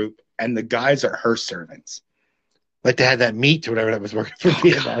a group, and the guys are her servants. like they had that meat or whatever that was working for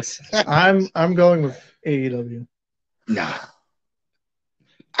PMS. I'm going with AEW. Nah.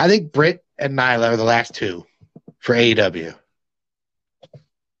 I think Britt and Nyla are the last two for AEW.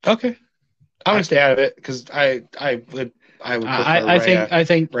 Okay. I'm gonna stay out of it because I would prefer I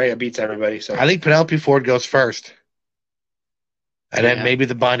think Rhea beats everybody. So I think Penelope Ford goes first, and then maybe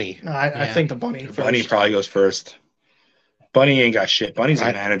the Bunny. No, I think the Bunny. Bunny probably goes first. Bunny ain't got shit. Bunny's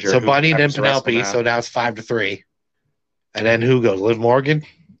a manager. So who Bunny, then happens to wrestle Penelope. now. So now it's 5-3, and then who goes? Liv Morgan.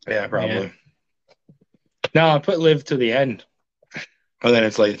 Yeah, probably. No, I put Liv to the end. And then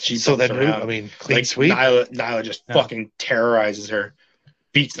it's like she. So then dumps who? around. I mean, clean Like sweep. Nyla just fucking terrorizes her,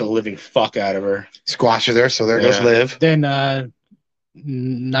 beats the living fuck out of her. Squash her there. So there goes Liv. then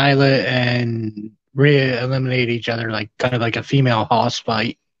Nyla and Rhea eliminate each other like kind of like a female hoss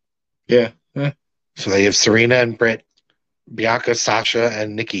fight. Yeah. So they have Serena and Britt, Bianca, Sasha,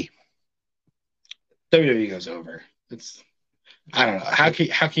 and Nikki. WWE goes over. It's I don't know. How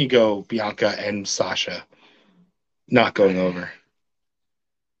can you go Bianca and Sasha not going over?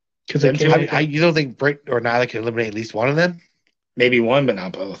 Because You don't think Britt or Nyla can eliminate at least one of them? Maybe one, but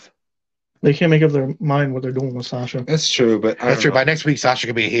not both. they can't make up their mind what they're doing with Sasha. That's true, but That's true. By next week, Sasha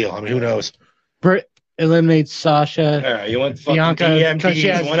could be a heel. I mean, who knows? Britt eliminates Sasha. All right, you want fucking Bianca, DMD? 'cause she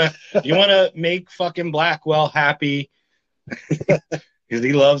has- You wanna make fucking Blackwell happy because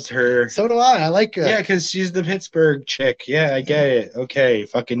he loves her. So do I. I like Yeah, because she's the Pittsburgh chick. Yeah, I get it. Okay,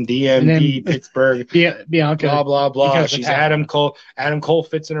 fucking DMD And then- Pittsburgh. Bianca. Blah blah blah. because of She's Adam. Adam Cole. Adam Cole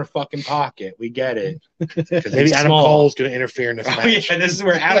fits in her fucking pocket. We get it. Maybe Adam small. Cole's going to interfere in this Oh match. yeah, this is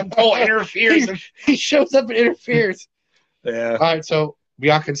where Adam Cole interferes. He shows up and interferes. Yeah. All right, so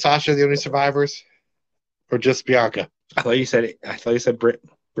Bianca and Sasha are the only survivors, or just Bianca? I thought you said Britt.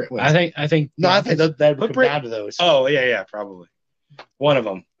 Britt wins. I think No, I think that would Put come Britt- down to those. Oh yeah, probably one of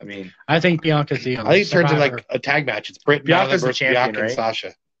them. I mean, I think Bianca's the I only think it turns into survivor. like a tag match. It's Britt, Bianca's Nyla the versus champion, Bianca and right?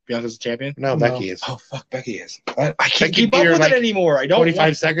 Sasha. Bianca's the champion. No, No. Becky is. Oh fuck, Becky is. I can't Becky keep up beat her with like it anymore. I don't.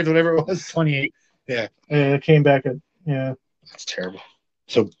 25 seconds, whatever it was. 28. It came back at That's terrible.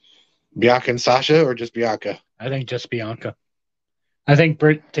 So Bianca and Sasha, or just Bianca? I think just Bianca. I think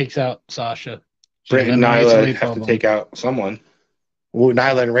Britt takes out Sasha. She Britt and eliminates Nyla Elite have to Bubble. take out someone. Well,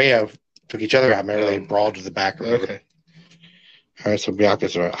 Nyla and Rhea took each other out. Remember, they brawled to the back. Okay. All right, so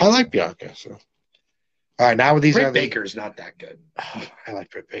Bianca's all right. I like Bianca. So, all right, now with these Britt Baker's not that good. I like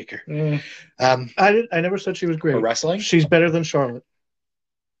Britt Baker. I never said she was great. For wrestling? She's better than Charlotte.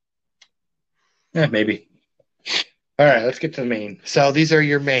 Yeah, maybe. All right, let's get to the main. So these are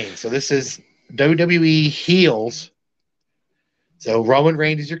your main. So this is WWE heels. So Roman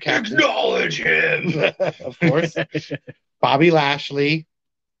Reigns is your captain. Acknowledge him. Of course. Bobby Lashley,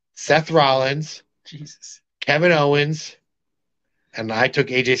 Seth Rollins, Jesus. Kevin Owens, and I took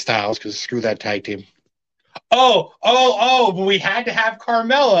AJ Styles because screw that tag team. But we had to have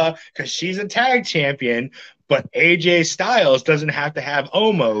Carmella because she's a tag champion, but AJ Styles doesn't have to have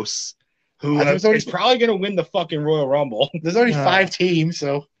Omos, who is probably going to win the fucking Royal Rumble. There's only 5 teams,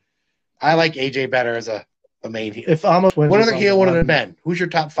 so I like AJ better as a main heel. If Omos wins, one other heel, one other men. Who's your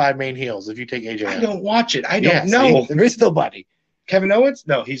top 5 main heels if you take AJ out? I don't watch it. I don't know. See, there is nobody. Kevin Owens?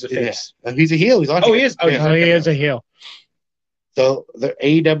 No, he's a face. Yeah. He's a heel. He's on. Oh, he is. Oh, he is a heel. So the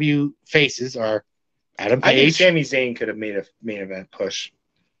AEW faces are Adam I think Page. Sami Zayn could have made a main event push.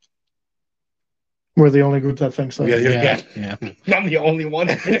 we're the only group that thinks that. Yeah. I'm the only one.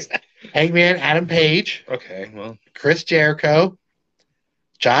 Hangman Adam Page, Okay, well, Chris Jericho,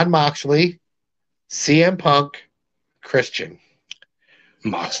 John Moxley, CM Punk, Christian.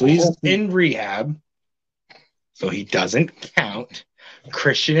 Moxley's in rehab, so he doesn't count.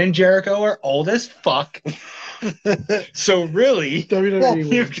 Christian and Jericho are old as fuck. So really,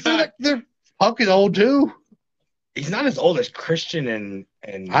 WWE. you've got Punk is old too. he's not as old as Christian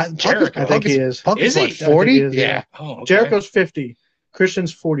and Punk Jericho. I think he is. Punk Is is he? like 40. I think he is, Yeah. Oh, okay. Jericho's 50.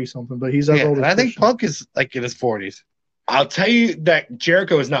 Christian's 40 something, but he's as Yeah, old and as I think Christian. Punk is like in his 40s. I'll tell you that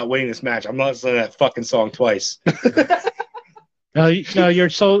Jericho is not winning this match. I'm not listening to that fucking song twice. No, your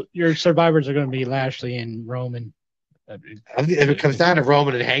survivors are going to be Lashley and Roman. I think if it comes down to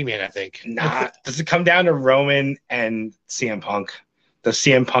Roman and Hangman, I think. Nah, does it come down to Roman and CM Punk? Does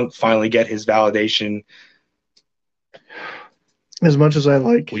CM Punk finally get his validation? As much as I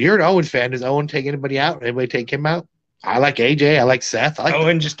like. Well, you're an Owens fan. Does Owen take anybody out? Anybody take him out? I like AJ. I like Seth. I like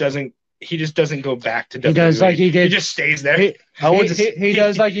Owen just doesn't. He just doesn't go back to WWE. He does like he He did. just stays there. He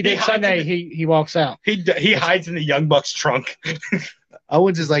does like he did hides Sunday. in the- He walks out. He hides in the Young Bucks trunk.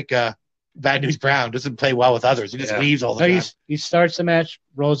 Owens is like Bad News Brown. Doesn't play well with others. He just Yeah. leaves all the So time. he starts the match,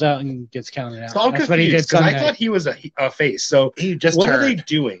 rolls out, and gets counted out. So I'm That's what he did confused because I Sunday. thought he was a face. So He just what are turned. they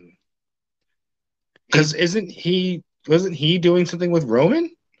doing? Because wasn't he doing something with Roman?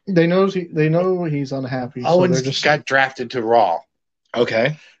 They know he's unhappy. So Owens they're just got drafted to Raw,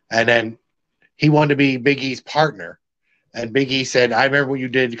 Okay. and then he wanted to be Big E's partner. And Big E said, "I remember what you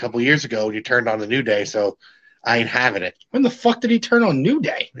did a couple of years ago when you turned on the New Day, so I ain't having it." When the fuck did he turn on New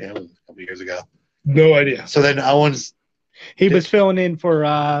Day? Yeah, it was a couple of years ago. No idea. So then Owens, He was filling in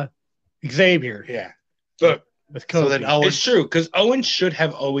for Xavier yeah. Look, with So Kofi. then Owens, it's true because Owen should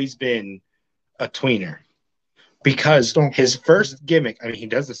have always been a tweener because Stone his first gimmick, I mean, he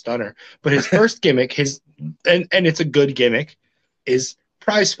does the stunner, but his first gimmick, and it's a good gimmick, is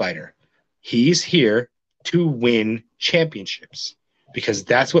prize fighter. He's here to win championships because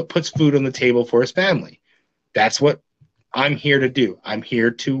that's what puts food on the table for his family. That's what I'm here to do. I'm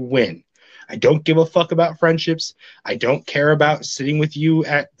here to win. I don't give a fuck about friendships. I don't care about sitting with you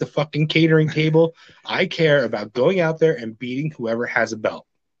at the fucking catering table. I care about going out there and beating whoever has a belt.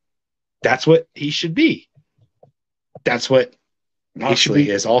 That's what he should be. That's what Moxley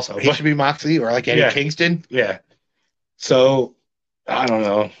is also. he should be Moxley or like Eddie Yeah. Kingston. Yeah. So I don't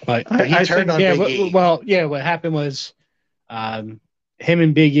know. But But he turned on yeah, Big E. what happened was him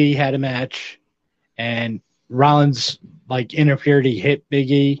and Big E had a match, and Rollins interfered. He hit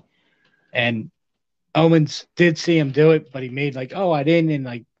Big E, and Owens did see him do it, but he made I didn't,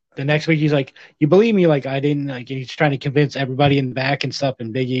 and the next week he's like, you believe me, I didn't, and he's trying to convince everybody in the back and stuff,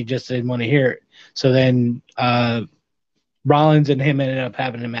 and Big E just didn't want to hear it. So then Rollins and him ended up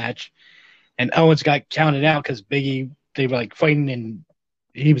having a match, and Owens got counted out because Big E, they were fighting, and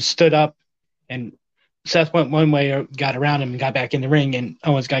he was stood up, and Seth went one way or got around him and got back in the ring, and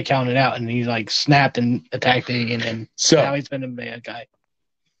Owens got counted out, and he snapped and attacked Big E, and then now he's been a bad guy.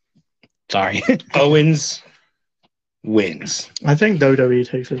 Sorry. Owens wins, I think WWE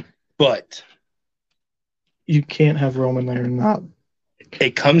takes it. but You can't have Roman there and not.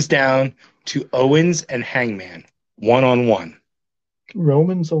 it comes down to Owens and Hangman one-on-one.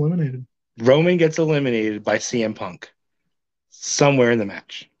 Roman's eliminated. Roman gets eliminated by CM Punk somewhere in the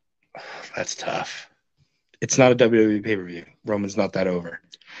match. That's tough. It's not a WWE pay-per-view. Roman's not that over.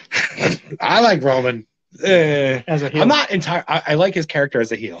 I like Roman. As a heel. I'm not entirely. I like his character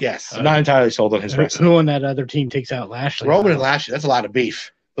as a heel. Yes. I'm not entirely sold on his wrestling. Who on that other team takes out Lashley? Roman and Lashley, that's a lot of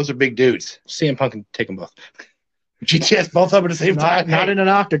beef. Those are big dudes. CM Punk can take them both. GTS both up at the same time. Not in an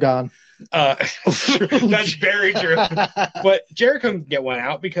octagon. That's very true. But Jericho can get one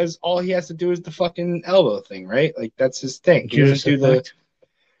out because all he has to do is the fucking elbow thing, right? Like that's his thing. He doesn't do the.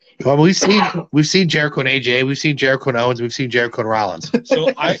 Well, we've seen Jericho and AJ, we've seen Jericho and Owens, we've seen Jericho and Rollins.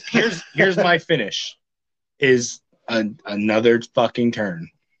 So here's my finish. Is another fucking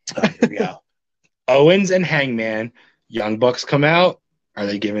turn. Here we go. Owens and Hangman. Young Bucks come out. Are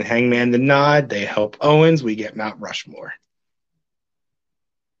they giving Hangman the nod? They help Owens. We get Mount Rushmore.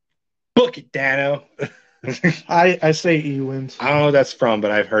 Book it, Dano. I say E wins. I don't know what that's from,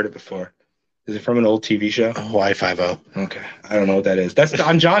 but I've heard it before. Is it from an old TV show? Hawaii 5-0. Okay. I don't know what that is. That's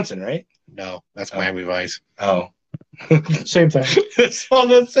Don Johnson, right? No, that's Miami Vice. Oh. Same thing. It's all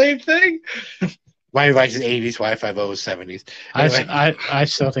the same thing? Miami Vice is 80s, Hawaii 5-0 is 70s. Anyway, I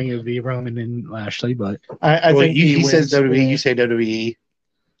still think it would be Roman and Lashley, but I think he wins. says WWE, you say WWE.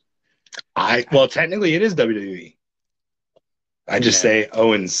 Well, technically it is WWE. I just say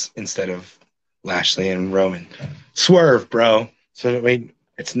Owens instead of Lashley and Roman. Swerve, bro. So, I mean,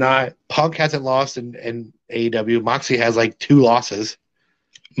 it's not. Punk hasn't lost in AEW. Moxley has like 2 losses.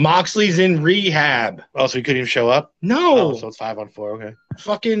 Moxley's in rehab. Oh, so he couldn't even show up? No. Oh, so it's 5-4. Okay.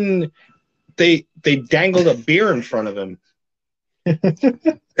 Fucking, they dangled a beer in front of him.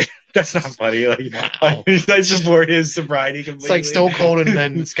 That's not funny. Like, Wow. that's just for his sobriety completely. It's like Stone Cold and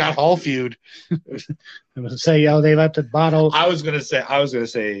then Scott Hall feud. I was say, they left the bottle. I was gonna say.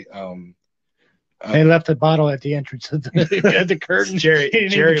 They left the bottle at the entrance of the curtain.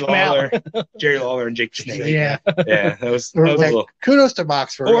 Jerry Lawler and Jake the Snake. Yeah. Yeah, that was a little. Kudos to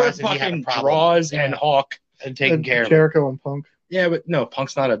Mox for Or realizing he had a fucking problem Draws and Hawk. and taking care of it. Jericho and Punk. Yeah, but no,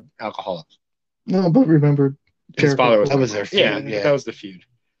 Punk's not an alcoholic. No, but remember, His father was. That was their feud. Yeah, that was the feud.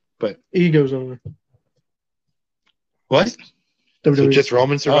 E goes over. What? WWE. So just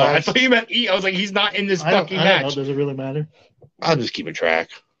Roman I survives. thought you meant E. I was like, he's not in this I don't fucking know. match. Does it really matter? I'm just keeping track.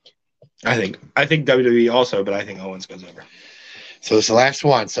 I think WWE also, but I think Owens goes over. So this is the last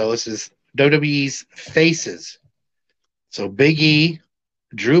one. So this is WWE's faces. So Big E,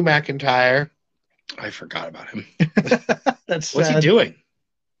 Drew McIntyre. I forgot about him. That's What's sad. he doing?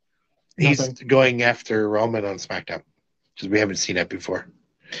 He's Nothing. going after Roman on SmackDown because we haven't seen that before.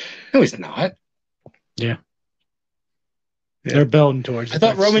 No, he's not. They're building towards I it.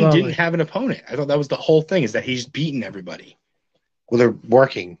 thought Roman Slowly. didn't have an opponent. I thought that was the whole thing, is that he's beaten everybody. Well, they're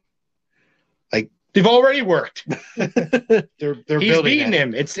working. They've already worked. They're He's building beaten it.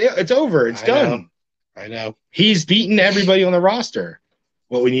 him. It's over. It's I done. know. I know. He's beaten everybody on the roster.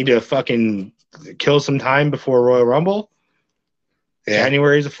 What, we need to fucking kill some time before Royal Rumble? Yeah.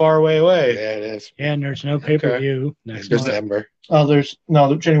 January's a far way away. Yeah, it is. Yeah, and there's no pay-per-view next It's month. December. Oh, there's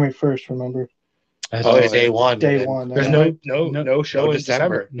no January 1st. Remember, That's Oh, all it's right. day one. day And one. There's no show No in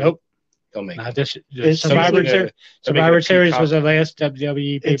December. December. Nope. Don't make Not this. It's Survivor usually- Series. Survivor Series was the last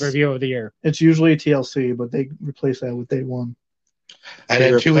WWE pay-per-view of the year. It's usually TLC, but they replace that with day one. And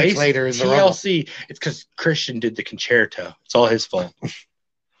then 2 weeks later is the Rumble. TLC. It's because Christian did the concerto. It's all his fault.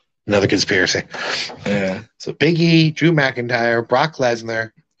 Another conspiracy. Yeah. So Big E, Drew McIntyre, Brock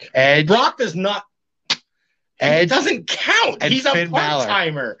Lesnar, Edge. Brock does not. Edge It doesn't count. and He's a Finn Balor.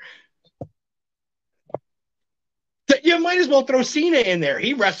 part-timer. You might as well throw Cena in there.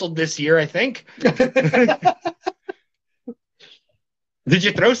 He wrestled this year, I think. Did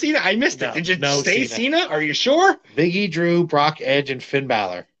you throw Cena? I missed No, it. Did you no say Cena. Cena? Are you sure? Big E, Drew, Brock, Edge, and Finn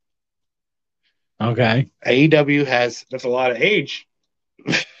Balor. Okay. AEW has, That's a lot of age.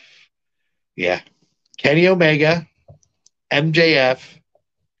 yeah, Kenny Omega, MJF,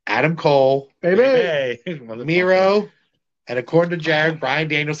 Adam Cole, Baby. Hey. Miro, and according to Jared, Bryan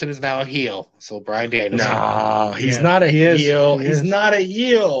Danielson is now a heel. So Bryan Danielson. No, he's Yeah. not a He is. heel. He He's is. not a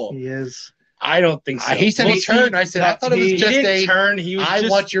heel. He is. I don't think so. He said he turned. I said, I thought it was he just didn't a, turn. He was I just,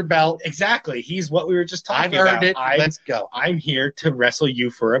 want your belt. exactly. He's what we were just I've talking earned about. it. Let's go. I'm here to wrestle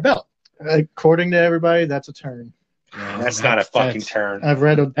you for a belt. According to everybody, that's a turn. That's not a fucking turn. I've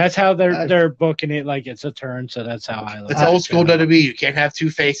read a. That's how they're booking it, like it's a turn. So that's how I look. It's at it. old school WWE. You can't have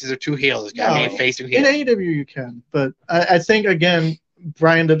 2 faces or 2 heels. It's got to be No. a face and In heel. AEW, you can, but I think again,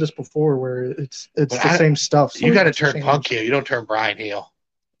 Brian did this before, where it's But the same stuff. You got to It's turn changed. Punk heel. You don't turn Bryan heel.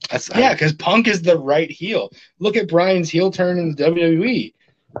 That's Yeah, because Punk is the right heel. Look at Bryan's heel turn in the WWE.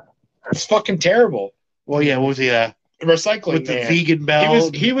 It's fucking terrible. Well, yeah. What was he? Recycling With the man. vegan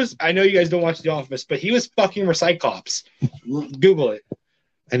belt. He was. I know you guys don't watch The Office, but he was fucking Recyclops. Google it.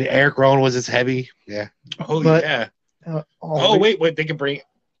 And Eric Rowan was his heavy. Yeah. Oh But- yeah. Oh, Oh wait, they can bring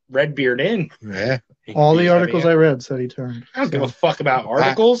Redbeard in. Yeah. all the articles I read said he turned. I don't give a fuck about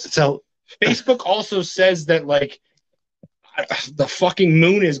articles. So Facebook also says that, like, The fucking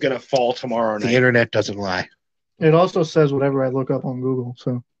moon is gonna fall tomorrow The night. internet doesn't lie. It also says whatever I look up on Google.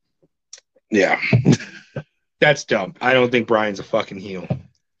 So Yeah. That's dumb. I don't think Brian's a fucking heel.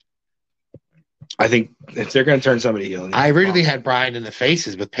 I think if they're gonna turn somebody heel, I originally had Brian in the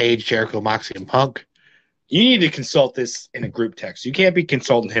faces with Paige, Jericho, Moxley, and Punk. you need to consult this in a group text. You can't be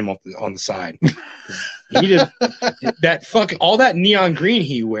consulting him on the side. You need to, that fucking all that neon green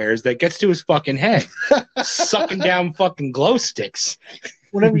he wears that gets to his fucking head, sucking down fucking glow sticks.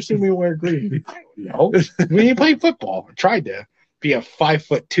 whenever you see me wear green, No, when you play football, I tried to be a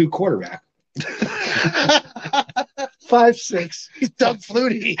 5'2" quarterback. 5'6". He's Doug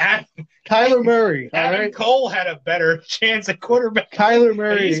Flutie. Kyler Murray. All Adam right, Cole had a better chance at quarterback. Kyler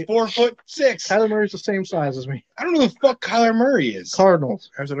He's Murray. 4'6". Kyler Murray's the same size as me. I don't know who the fuck Kyler Murray is. Cardinals.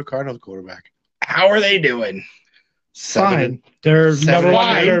 Arizona Cardinals quarterback. How are they doing? Fine. They're Seven number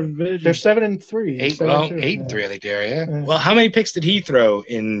one in and their They're division. 7-3. 8 and 3, I think they are, yeah. Yeah. Well, how many picks did he throw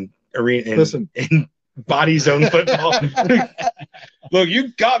in arena Listen. in body zone football? Look, you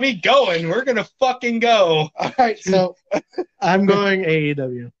got me going. We're gonna fucking go. All right, so I'm going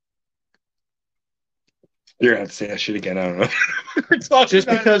AEW. You're gonna have to say that shit again. I don't know. We're talking Just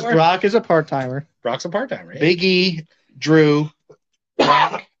about because it more. Brock is a part-timer. Brock's a part-time, right? Big E, Drew,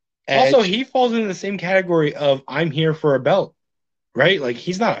 Brock, Edge. Also, he falls into the same category of I'm here for a belt, right? Like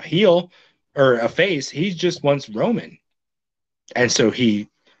he's not a heel or a face. He just wants Roman, and so he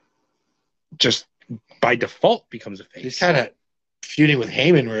just by default becomes a face. he's kind of feuding with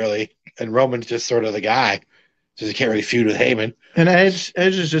Heyman, really, and Roman's just sort of the guy. So he can't really feud with Heyman. And Edge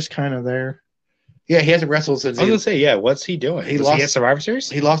is just kind of there. Yeah, he hasn't wrestled since I was gonna say, yeah. What's he doing? He Was lost- he at Survivor Series?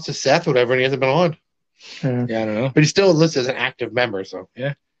 he lost to Seth, whatever, and he hasn't been on. Yeah. Yeah, I don't know. But he's still listed as an active member. So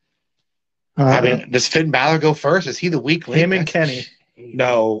I mean, does Finn Balor go first? Is he the weak link? him and Kenny.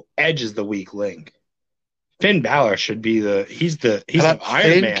 No, Edge is the weak link. Finn Balor should be he's the How about Iron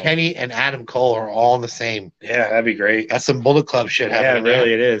Finn, Man. Kenny, and Adam Cole are all in the same. Yeah, that'd be great. That's some Bullet Club shit Yeah, happening.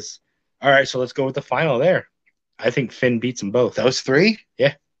 really, it is. All right, so let's go with the final there. I think Finn beats them both. Those three?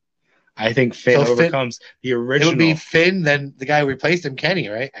 I think Finn So Finn- overcomes the original. It'll be Finn, then the guy who replaced him, Kenny,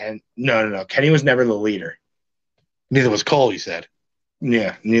 right? And no. Kenny was never the leader. Neither was Cole, you said.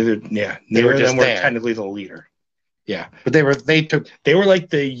 Yeah, neither were of just them were there. technically the leader. Yeah, But they took, they were like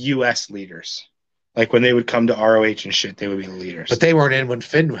the U.S. leaders. Like when they would come to ROH and shit, they would be the leaders. but they weren't in when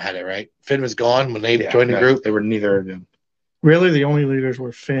Finn had it, right? Finn was gone when they joined the no, group. They were neither of them. Really, the only leaders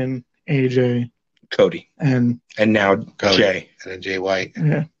were Finn, AJ, Cody and and now Cody. Jay. And then Jay White.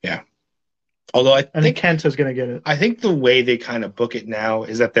 yeah. Although I I think think Kent is going to get it. I think the way they kind of book it now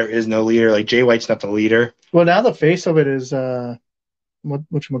is that there is no leader. Like Jay White's not the leader. Well, now the face of it is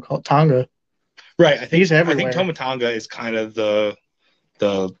what you call it, Tonga. Right. I think He's I think everywhere. Tomatonga is kind of the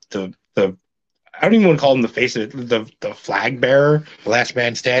I don't even want to call him the face of it, the flag bearer. Last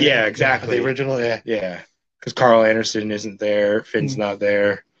man standing. Yeah, exactly. The original, yeah. Yeah. Because Carl Anderson isn't there. Finn's not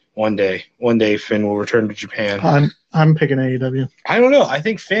there. One day Finn will return to Japan. I'm picking AEW. I don't know. I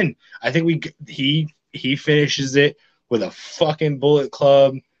think Finn. I think he finishes it with a fucking Bullet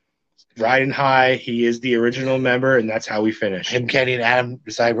Club riding high. He is the original member, and that's how we finish. Him, Kenny, and Adam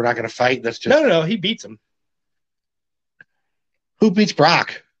decide we're not going to fight. Let's just. No. He beats him. Who beats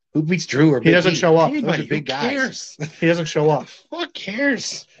Brock? Who beats Drew? Or He Big doesn't E? show up. Those Anybody, are big who guys. cares? He doesn't show up. What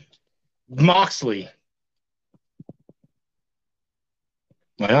cares? Moxley.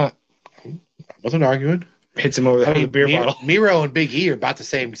 Why not? Wasn't arguing. Hits him over the head with a beer bottle. Miro and Big E are about the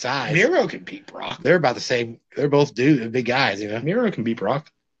same size. Miro can beat Brock. They're about the same. They're both big guys, you know. Miro can beat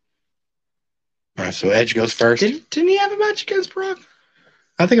Brock. All right, so Edge goes first. Didn't he have a match against Brock?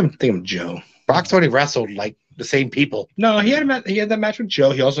 I think I'm Joe. Brock's already wrestled like the same people. No, he had that match with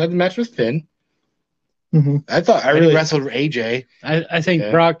Joe. He also had the match with Finn. Mm-hmm. I And really he wrestled with AJ. I think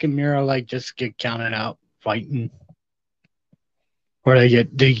Yeah. Brock and Miro like just get counted out fighting, or they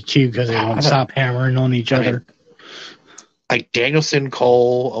get DQ because they won't stop hammering on each other. Like Danielson,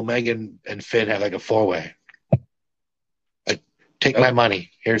 Cole, Omega, and Finn have like a 4-way. Like, take my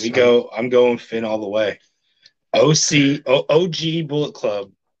money. Here's we go. I'm going Finn all the way. OG Bullet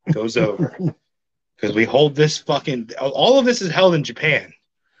Club goes over because we hold this fucking. All of this is held in Japan.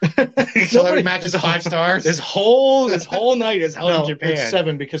 So every match is 5 stars. This whole night is held No, in Japan. it's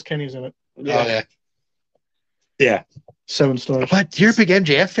 7 because Kenny's in it. Yeah. 7 stars. But you're a big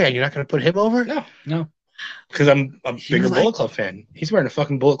MJF fan. You're not going to put him over? No, because I'm a He bigger was like- Bullet Club fan. He's wearing a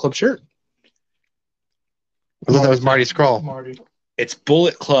fucking Bullet Club shirt. I thought that was Marty Scurll. Marty. It's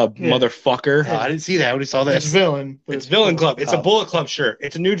Bullet Club, Yeah. motherfucker. Oh, I didn't see that. I only saw It's this. Villain. but It's Villain Club. It's a Oh. Bullet Club shirt.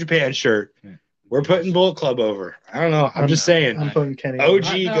 It's a New Japan shirt. We're putting Bullet Club over. I don't know. I'm just saying. I'm putting Kenny.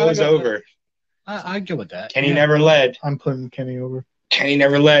 OG No, goes I got over. I get with that. Kenny never led. I'm putting Kenny over. Kenny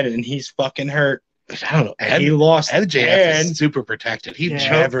never led, and he's fucking hurt. I don't know. And he lost. MJF and is super protected. He Yeah.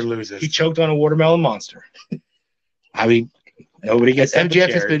 never loses. he choked on a watermelon monster. I mean, Nobody gets that.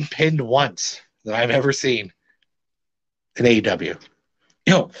 MJF has been pinned once that I've ever seen in AEW.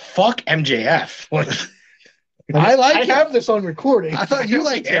 Yo, fuck MJF. I like I him. have this on recording. I thought you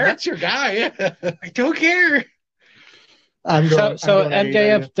liked him. care. That's your guy. I don't care. I'm going. So I'm going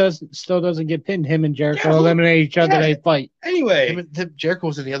MJF still doesn't get pinned. Him and Jericho Yeah, well, eliminate each other. yeah. They fight. Anyway, Jericho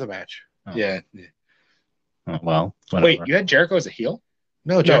was in the other match. Oh. yeah. Oh, well, whatever. Wait, you had Jericho as a heel?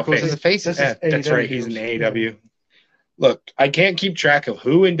 No, Jericho was in face. the face. This Yeah, is that's AEW. right. He's in AEW. Look, I can't keep track of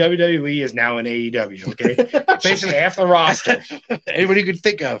who in WWE is now in AEW. Okay, it's just half the roster. Anybody you could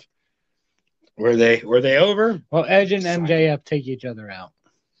think of. Were they over? Well, Edge and MJF take each other out.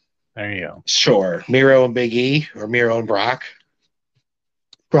 There you go. Sure. Miro and Big E or Miro and Brock.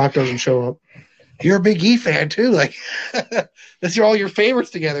 Brock doesn't show up. You're a Big E fan too. Like that's all your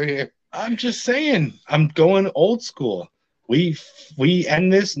favorites together here. I'm just saying. I'm going old school. We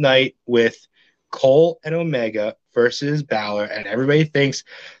end this night with Cole and Omega versus Balor, and everybody thinks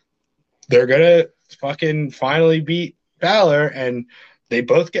they're gonna fucking finally beat Balor, and they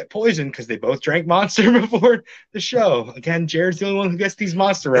both get poisoned because they both drank Monster before the show. Again, Jared's the only one who gets these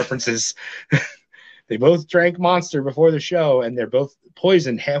Monster references. They both drank Monster before the show, and they're both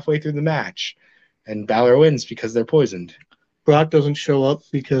poisoned halfway through the match, and Balor wins because they're poisoned. Brock doesn't show up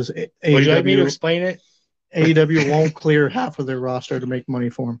because Would you like me to AEW, explain it? AEW won't clear half of their roster to make money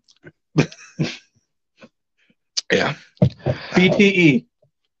for him. Yeah. BTE.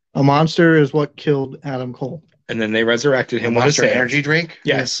 A monster is what killed Adam Cole. And then they resurrected him with a Monster sand. energy drink.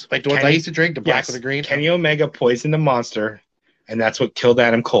 Yes. Like the ones I Kenny- used to drink, the black Yes. with the green. Kenny Omega poisoned a monster, and that's what killed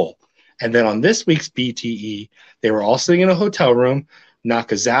Adam Cole. And then on this week's BTE, they were all sitting in a hotel room.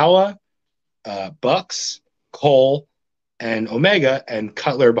 Nakazawa, Bucks, Cole, and Omega, and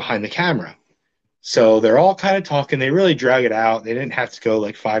Cutler behind the camera. So they're all kind of talking. They really drag it out. They didn't have to go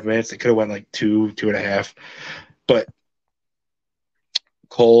like 5 minutes. They could have went like 2.5. But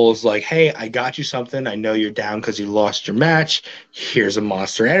Cole's like, hey, I got you something. I know you're down because you lost your match. Here's a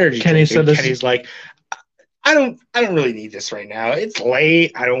Monster Energy. Kenny drink. said And this- Kenny's like, I don't really need this right now. It's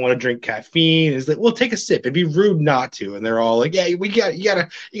late. I don't want to drink caffeine. It's like, well, take a sip. It'd be rude not to. And they're all like, yeah, you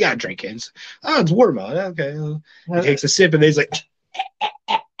gotta drink it. It's watermelon. Okay. He takes a sip and he's like,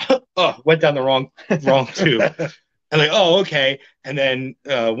 oh, went down the wrong tube. And like, oh, okay. And then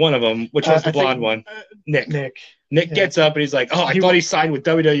one of them, which was the I think- blonde one, Nick Yeah. gets up and he's like, oh, I thought he signed with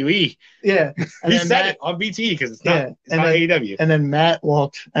WWE. Yeah. And He then said Matt, it on BT because it's Yeah, not, and not then- AEW. and then Matt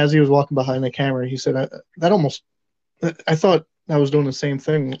walked, as he was walking behind the camera, he said, I thought I was doing the same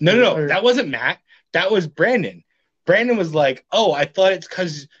thing. No. Or- That wasn't Matt. That was Brandon. Brandon was like, oh, I thought it's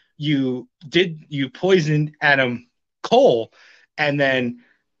because you poisoned Adam Cole. And then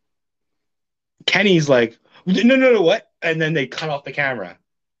Kenny's like, no, what? And then they cut off the camera.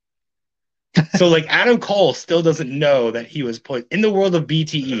 So like Adam Cole still doesn't know that he was poisoned. In the world of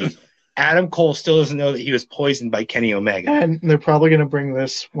BTE, Adam Cole still doesn't know that he was poisoned by Kenny Omega. And they're probably going to bring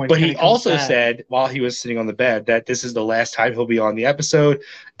this when But Kenny he comes also back said while he was sitting on the bed that this is the last time he'll be on the episode,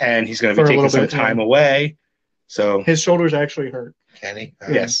 and he's going to For be a taking little some bit, time yeah. away. So his shoulders actually hurt. Kenny.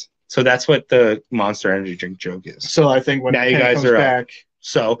 yes, so that's what the Monster Energy drink joke is. So I think when Now you Kenny guys comes are up. back,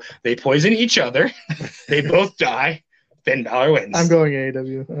 So they poison each other, they both die. Finn Balor wins. I'm going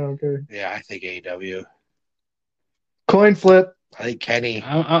AEW. I don't care. Yeah, I think AEW. Coin flip. I think Kenny.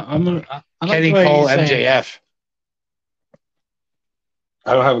 I like Kenny the way Cole, he's saying- MJF.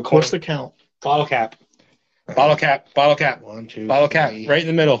 I don't have a coin. What's the count? Bottle cap. Bottle cap. 1, 2, Bottle cap. 3. Right in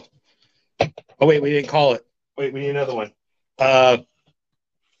the middle. Oh wait, we didn't call it. Wait, we need another one. 4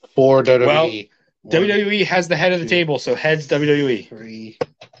 WWE. Well, 1, WWE has the head of the 2, table, so heads WWE. 3.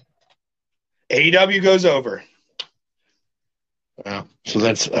 AEW goes over. Wow. So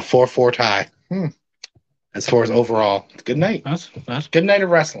that's a 4-4 tie. As far as overall. Good night. That's Good night of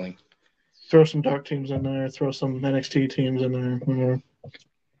wrestling. Throw some dark teams in there. Throw some NXT teams in there. Whatever.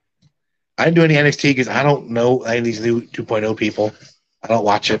 I didn't do any NXT because I don't know any of these new 2.0 people. I don't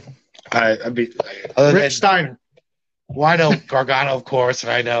watch it. I'd be. Other Rich than, Steiner. well, I know Gargano, of course,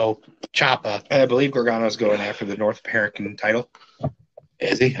 and I know Ciampa. I believe Gargano's going after the North American title.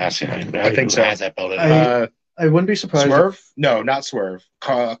 Is he? I think so. Has that belt in it. I wouldn't be surprised. Swerve? No, not Swerve.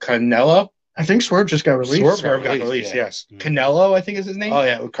 Canelo? I think Swerve just got released. Swerve got released, released, yeah. yes. Canelo, I think is his name. Oh,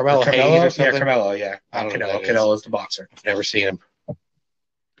 yeah. Carmelo Hayes or Carmelo? Yeah, something. Carmelo, yeah. I don't know Canelo. who that is. Canelo's the boxer. Never seen him.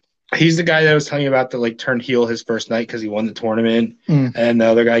 He's the guy that I was telling you about that like turned heel his first night because he won the tournament. Mm. And the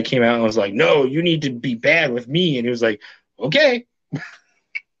other guy came out and was like, no, you need to be bad with me. And he was like, okay.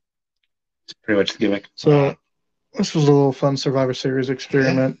 It's pretty much the gimmick. So this was a little fun Survivor Series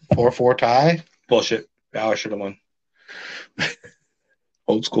experiment. 4-4 tie. Bullshit. Balor should have won.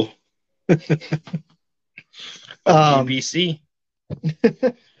 Old school. BBC.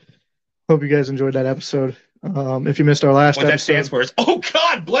 Hope you guys enjoyed that episode. If you missed our last What that episode, stands for is, oh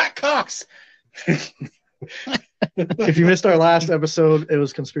God, Black Cocks. if you missed our last episode, it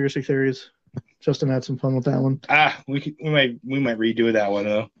was conspiracy theories. Justin had some fun with that one. We might redo that one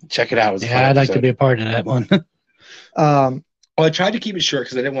though. Check it out. It was a fun Yeah, I'd like to episode. be a part of that one. Um, Well, I tried to keep it short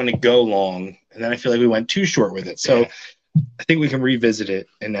because I didn't want to go long, and then I feel like we went too short with it. So I think we can revisit it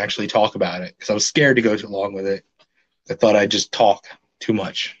and actually talk about it because I was scared to go too long with it. I thought I'd just talk too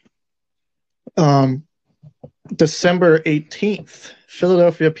much. December 18th,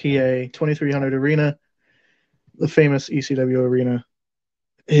 Philadelphia, PA, 2300 Arena, the famous ECW arena,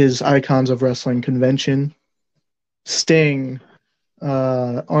 his Icons of Wrestling convention. Sting,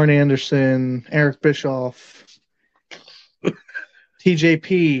 Arn Anderson, Eric Bischoff,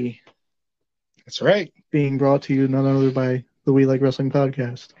 TJP, That's right. being brought to you none other by the We Like Wrestling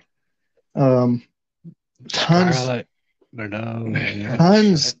podcast. Tons. Scarlett Bordeaux.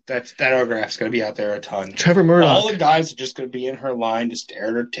 Tons. That autograph's gonna be out there a ton. Trevor Murdoch. All the guys are just gonna be in her line to stare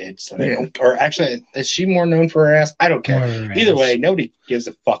at her tits. And they don't, or actually, is she more known for her ass? I don't care. Her Either ass. way, nobody gives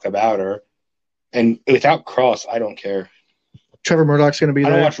a fuck about her. And without Cross, I don't care. Trevor Murdoch's going to be I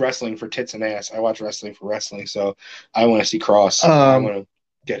there. don't watch wrestling for tits and ass. I watch wrestling for wrestling. So I want to see Cross. Um, I want to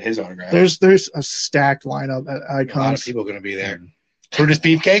get his autograph. There's a stacked lineup at A lot of Icons. people going to be there. Brutus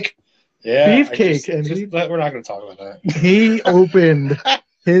Beefcake. Yeah, Beefcake, and we're not going to talk about that. He opened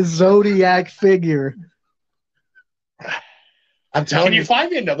his Zodiac figure. I'm telling Can you find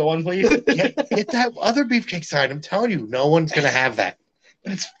me another one, please? get that other Beefcake sign. I'm telling you, no one's going to have that.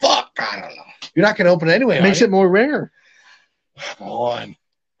 It's fuck. I don't know. You're not going to open it anyway. Makes are it more rare. Come on.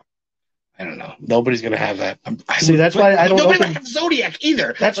 I don't know. Nobody's going to have that. See, that's why I don't Nobody open. would have Zodiac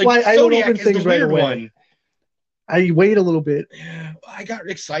either. That's why I don't Zodiac open is things the right weird away. one. I wait a little bit. Yeah, I got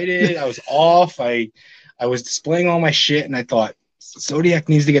excited. I was off. I was displaying all my shit, and I thought Zodiac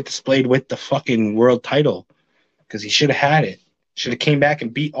needs to get displayed with the fucking world title because he should have had it. Should have came back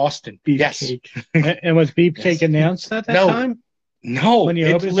and beat Austin. Yes. Beefcake. And was Beefcake announced at that No. time? No, When you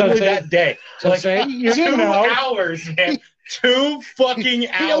it's opened literally something- that day. So like say, you 2 know. hours, man. 2 fucking He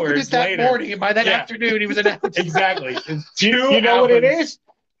opened hours it that later. morning, and by that Yeah. afternoon, he was announced. Exactly. You know what it is?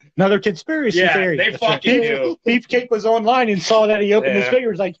 Another conspiracy Yeah, theory. they That's right. fucking knew. Beefcake was online and saw that he opened his Yeah.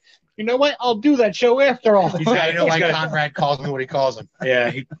 figures. Like, you know what? I'll do that show after all. He's got- I know why he's got- Conrad calls me what he calls him.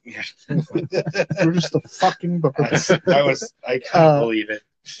 Yeah, You're just a fucking bird. I can't believe it.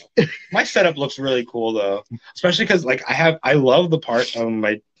 My setup looks really cool though, especially because like I love the part of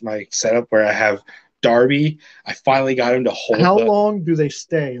my setup where I have Darby. I finally got him to hold. How long do they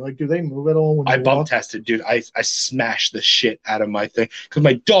stay? Like, do they move at all? When I they bump walk? tested, dude. I smashed the shit out of my thing because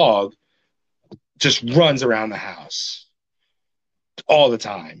my dog just runs around the house all the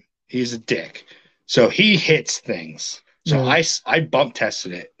time. He's a dick, so he hits things. So I bump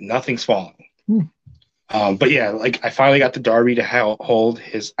tested it. Nothing's falling. But yeah, like I finally got the Darby to hold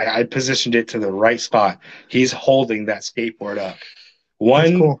his. I positioned it to the right spot. He's holding that skateboard up.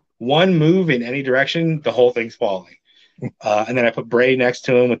 That's cool. One move in any direction, the whole thing's falling. And then I put Bray next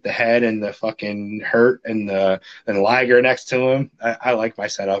to him with the head and the fucking hurt and Liger next to him. I like my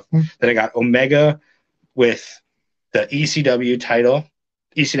setup. Then I got Omega with the ECW title,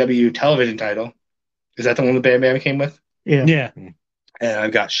 ECW television title. Is that the one that Bam Bam came with? Yeah. Yeah. And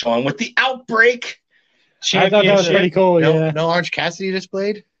I've got Shawn with the Outbreak I thought that was Championship. pretty cool. Yeah. No Orange Cassidy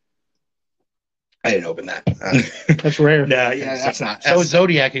displayed. I didn't open that. That's rare. No, yeah, that's not. So is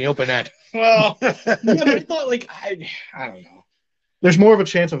Zodiac, and you open that. Well, yeah, but I thought like I don't know. There's more of a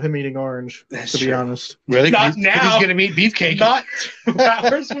chance of him eating orange, That's to be true. honest. Really? Not He's now. going to meet Beefcake. Not 2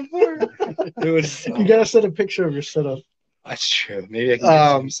 hours before. It was. You gotta set a picture of your setup. That's true. Maybe I can get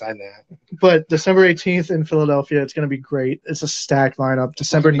somebody to sign that. But December 18th in Philadelphia, it's gonna be great. It's a stacked lineup.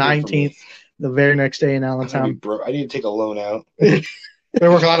 December Pretty good for me. 19th, the very next day in I'm gonna be Allentown. broke. I need to take a loan out. They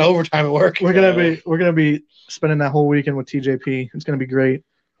work a lot of overtime at work. We're gonna be spending that whole weekend with TJP. It's gonna be great.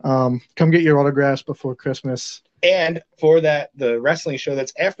 Come get your autographs before Christmas. And for that, the wrestling show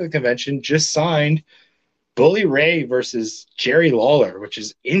that's after the convention just signed Bully Ray versus Jerry Lawler, which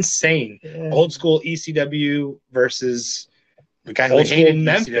is insane. Yeah. Old school ECW versus The guy who old school hated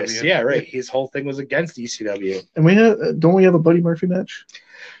Memphis. ECW. Yeah, right. His whole thing was against ECW. And don't we have a Buddy Murphy match?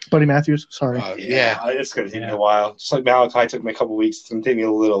 Buddy Matthews. Sorry. Yeah. It's going to take me a while. Just like Malachi took me a couple weeks. It's going to take me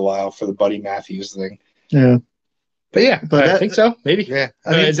a little while for the Buddy Matthews thing. Yeah. But yeah, But I think so. Maybe. Yeah.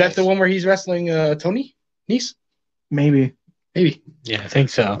 Is that the one where he's wrestling Tony Nese? Maybe. Maybe. Yeah, I think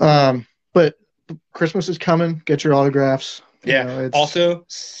so. But Christmas is coming. Get your autographs. Yeah. You know, it's Also,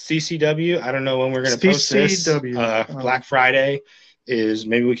 CCW. I don't know when we're going to post this. CCW. Black Friday is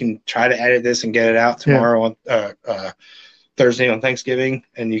maybe we can try to edit this and get it out tomorrow on Thursday on Thanksgiving,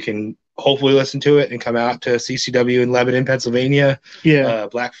 and you can hopefully listen to it and come out to CCW in Lebanon, Pennsylvania. Yeah.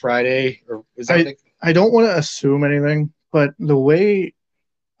 Black Friday. Or is that I don't want to assume anything, but the way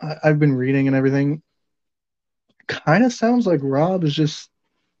I've been reading and everything kind of sounds like Rob is just,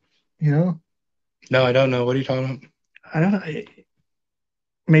 you know. No, I don't know. What are you talking about? I don't know.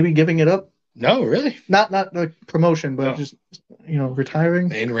 Maybe giving it up. No, really? Not the promotion, but just, you know, retiring.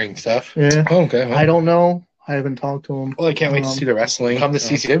 The in-ring stuff. Yeah. Oh, okay. Well, I don't know. I haven't talked to him. Well, I can't wait to see the wrestling. Come to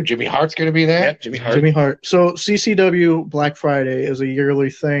CCW. Jimmy Hart's going to be there. Yeah, Jimmy Hart. Jimmy Hart. So CCW Black Friday is a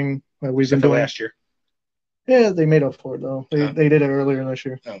yearly thing that we've been Except for doing last year. Yeah, they made up for it though. They did it earlier this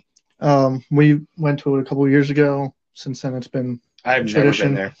year. Oh. We went to it a couple of years ago. Since then, it's been I've tradition. never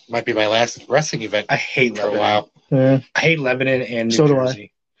been there. Might be my last wrestling event. I hate for a Lebanon. while. Yeah, I hate Lebanon and New So do I.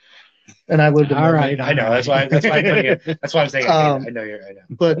 Jersey. and I lived in All Lebanon. right. I know. That's why I'm putting it. That's why I'm saying I know you're. I know.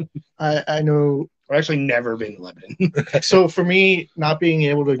 But I know. I've actually never been to Lebanon. So for me, not being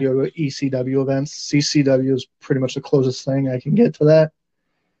able to go to ECW events, CCW is pretty much the closest thing I can get to that.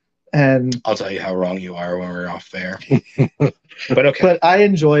 And I'll tell you how wrong you are when we're off there. But okay. But I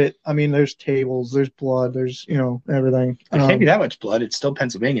enjoy it. I mean, there's tables, there's blood, there's everything. There can't be that much blood. It's still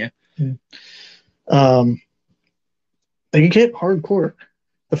Pennsylvania. They can get hardcore.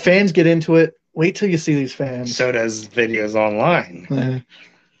 The fans get into it. Wait till you see these fans. So does videos online.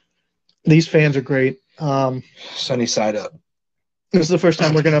 These fans are great. Sunny side up. This is the first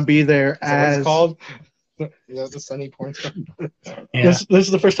time we're going to be there As as it's called. Is that the Sunny Porn Star? Yeah. This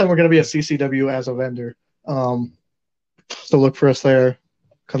is the first time we're going to be at CCW as a vendor. So look for us there.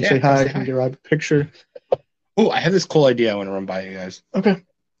 Come say hi and get a picture. Oh, I have this cool idea I want to run by you guys. Okay.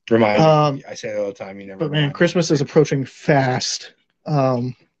 Remind me. I say it all the time. You never. But man, Christmas is approaching fast.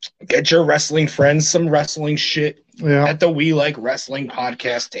 Get your wrestling friends some wrestling shit Yeah. at the We Like Wrestling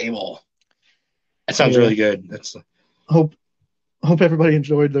podcast table. That sounds really good. That's Hope everybody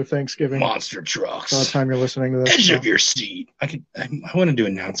enjoyed their Thanksgiving. monster trucks. By the time you're listening to this. Edge of your seat. I want to do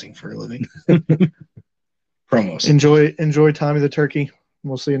announcing for a living. Promos. Enjoy Tommy the Turkey.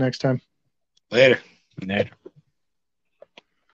 We'll see you next time. Later. Later.